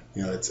 Yeah,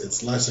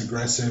 it's less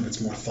aggressive.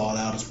 It's more thought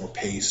out. It's more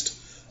paced.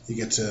 You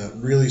get to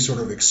really sort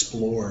of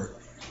explore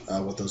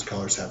what those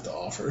colors have to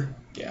offer.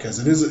 Yeah, because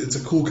it's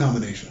a cool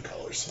combination of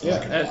colors.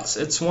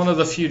 It's one of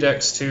the few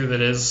decks too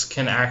that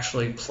can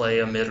actually play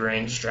a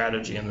mid-range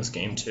strategy in this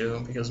game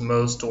too, because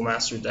most Duel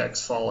Master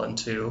decks fall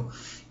into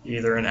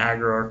either an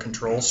aggro or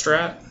control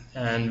strat,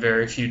 and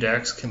very few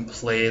decks can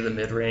play the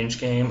mid-range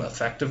game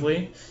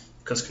effectively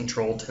because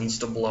control tends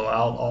to blow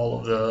out all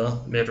of the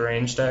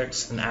mid-range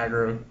decks, and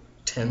aggro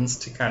tends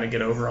to kind of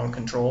get over on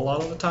control a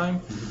lot of the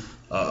time,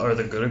 or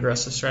the good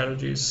aggressive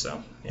strategies.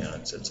 So,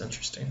 it's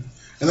interesting.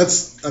 And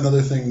that's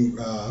another thing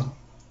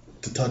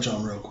to touch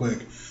on real quick.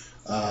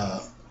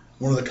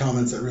 One of the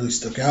comments that really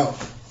stuck out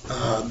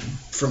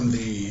from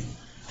the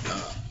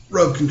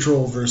rub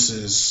control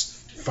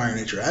versus Fire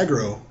Nature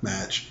aggro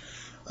match,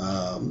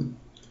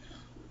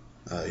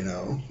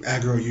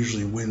 aggro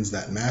usually wins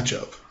that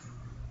matchup,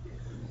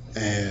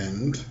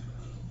 and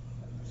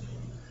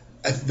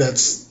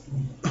that's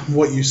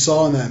what you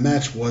saw in that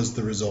match was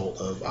the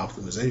result of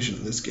optimization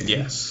in this game.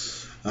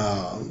 Yes.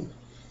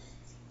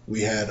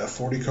 We had a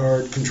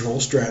 40-card control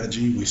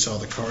strategy. We saw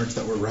the cards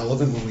that were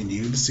relevant when we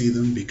needed to see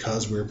them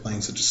because we were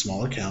playing such a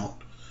small account.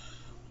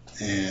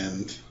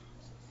 And,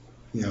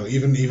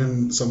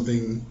 even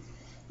something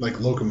like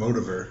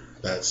Locomotiver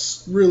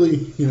that's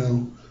really,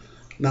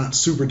 not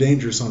super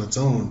dangerous on its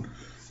own,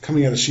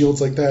 coming out of shields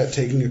like that,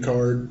 taking a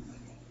card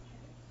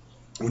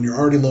when you're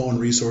already low on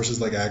resources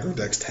like aggro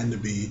decks tend to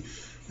be,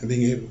 and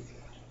being able...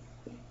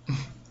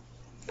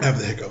 I have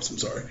the hiccups, I'm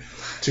sorry.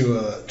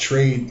 To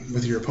trade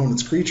with your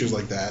opponent's creatures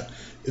like that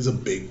is a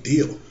big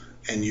deal.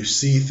 And you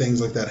see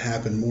things like that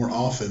happen more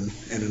often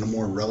and in a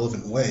more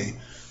relevant way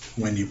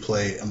when you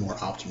play a more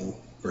optimal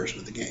version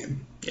of the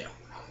game. Yeah.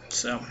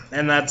 So,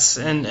 and that's,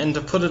 and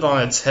to put it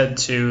on its head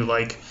too,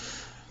 like,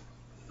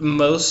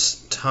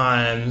 most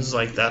times,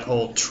 like, that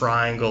whole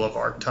triangle of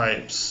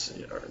archetypes,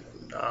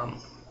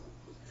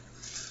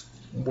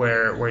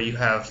 where you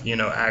have,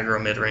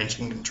 aggro, mid-range,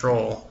 and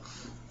control.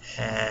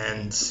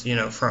 And,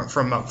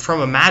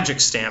 from a Magic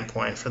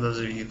standpoint, for those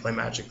of you who play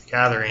Magic the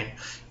Gathering,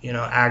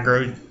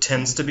 aggro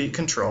tends to beat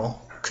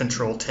control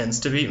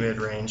tends to beat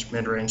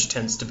mid-range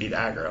tends to beat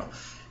aggro.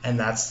 And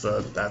that's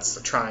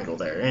the triangle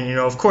there. And,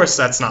 of course,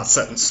 that's not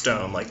set in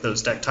stone. Like,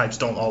 those deck types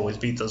don't always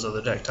beat those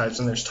other deck types,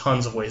 and there's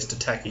tons of ways to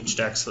tech each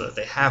deck so that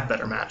they have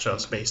better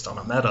matchups based on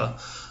a meta.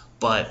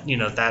 But,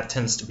 that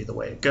tends to be the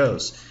way it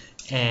goes.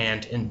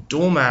 And in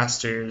Duel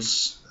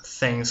Masters,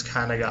 things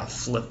kind of got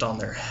flipped on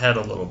their head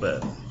a little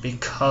bit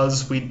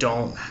because we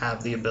don't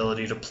have the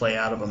ability to play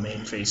out of a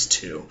main phase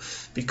 2,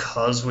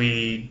 because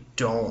we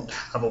don't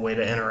have a way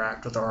to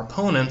interact with our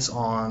opponents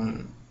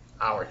on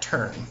our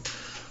turn,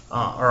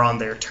 or on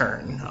their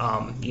turn.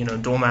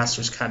 Duel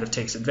Masters kind of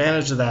takes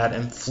advantage of that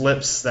and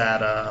flips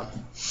that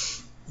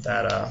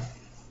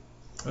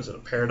was it a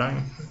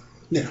paradigm?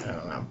 Yeah. I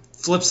don't know.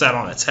 Flips that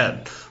on its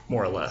head,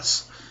 more or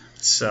less.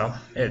 So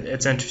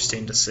it's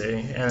interesting to see,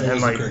 and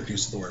the correct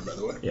use of the word, by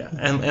the way. Yeah,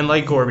 and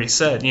like Gorby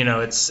said,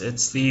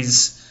 it's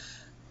these.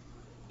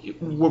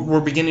 We're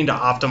beginning to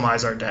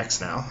optimize our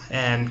decks now,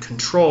 and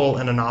control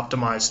in an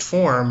optimized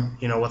form,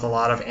 with a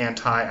lot of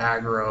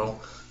anti-aggro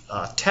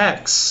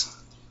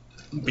techs,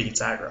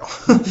 beats aggro.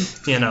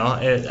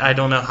 I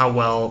don't know how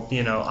well.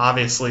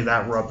 Obviously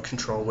that rub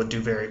control would do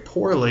very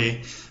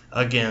poorly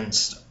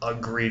against a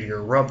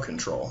greedier rub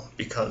control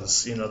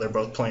because they're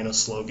both playing a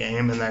slow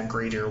game, and that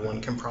greedier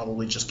one can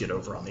probably just get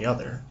over on the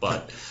other.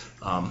 But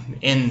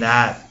in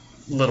that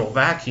little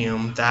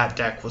vacuum, that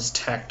deck was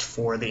teched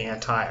for the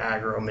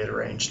anti-aggro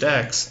mid-range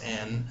decks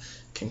and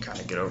can kind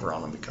of get over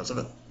on them because of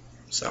it.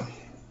 So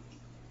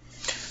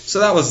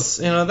that was,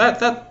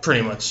 that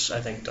pretty much,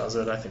 I think, does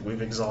it. I think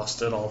we've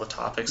exhausted all the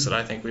topics that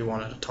I think we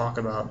wanted to talk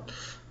about.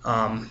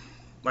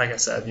 Like I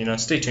said,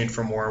 stay tuned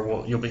for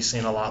more. You'll be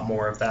seeing a lot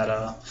more of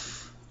that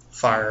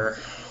fire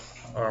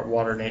or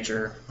water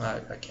nature.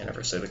 I can't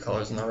ever say the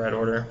colors in the right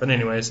order. But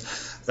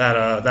anyways,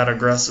 that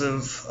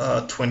aggressive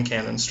twin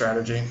cannon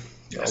strategy,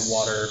 yes.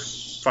 Water,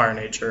 fire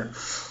nature.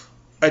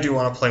 I do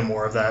want to play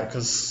more of that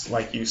because,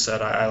 like you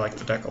said, I like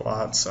the deck a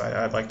lot. So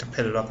I'd like to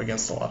pit it up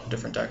against a lot of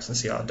different decks and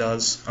see how it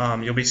does.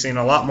 You'll be seeing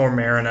a lot more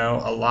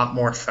Marino, a lot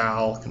more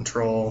foul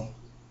control.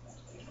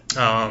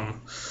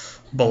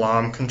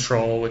 Balam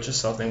control, which is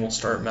something we'll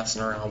start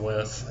messing around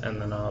with, and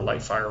then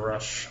light fire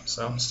rush.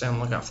 So stay on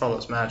the lookout for all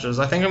those matches.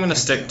 I think I'm going to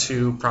stick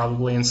to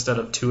probably, instead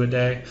of 2 a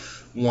day,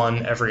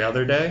 1 every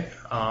other day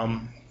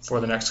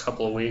for the next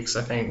couple of weeks.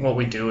 I think what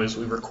we do is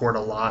we record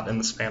a lot in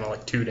the span of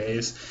like 2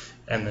 days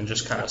and then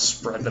just kind of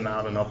spread them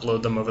out and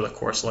upload them over the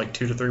course of like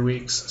 2 to 3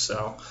 weeks.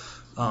 So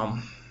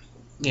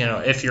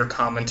if you're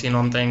commenting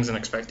on things and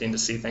expecting to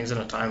see things in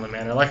a timely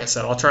manner, like I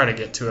said, I'll try to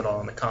get to it all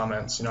in the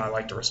comments. I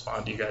like to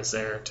respond to you guys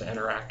there, to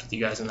interact with you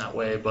guys in that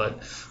way,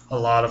 but a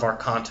lot of our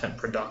content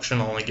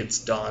production only gets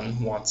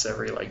done once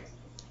every like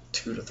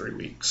 2 to 3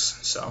 weeks.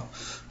 So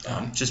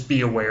just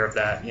be aware of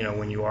that,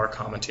 when you are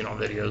commenting on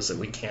videos, that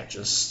we can't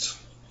just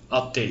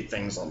update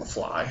things on the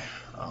fly.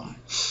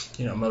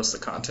 Most of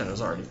the content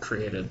is already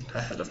created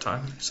ahead of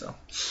time, so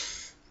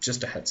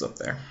just a heads up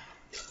there.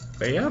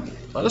 But yeah,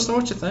 let us know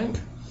what you think.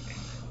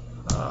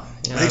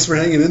 Thanks for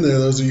hanging in there,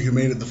 those of you who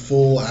made it the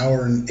full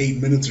hour and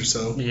 8 minutes or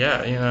so.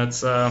 Yeah,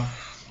 it's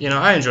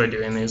I enjoy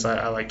doing these.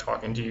 I like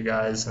talking to you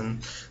guys,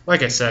 and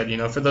like I said,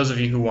 for those of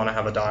you who want to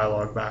have a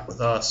dialogue back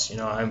with us,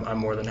 I'm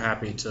more than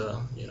happy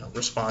to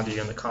respond to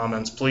you in the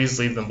comments. Please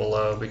leave them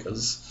below,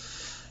 because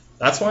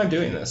that's why I'm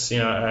doing this.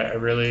 I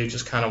really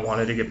just kind of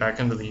wanted to get back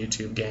into the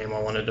YouTube game.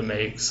 I wanted to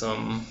make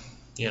some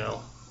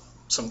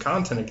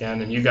content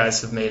again, and you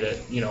guys have made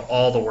it,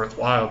 all the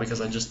worthwhile, because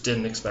I just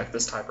didn't expect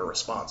this type of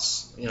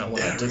response,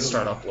 when I did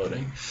start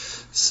uploading.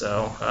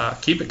 So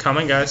keep it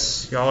coming,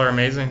 guys. Y'all are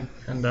amazing,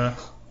 and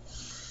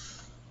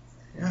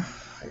Yeah,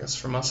 I guess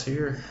from us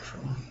here,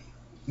 from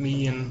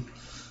me and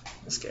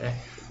this guy.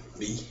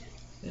 Me.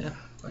 Yeah,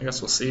 I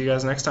guess we'll see you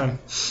guys next time.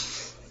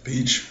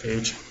 Peach.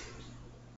 Peach.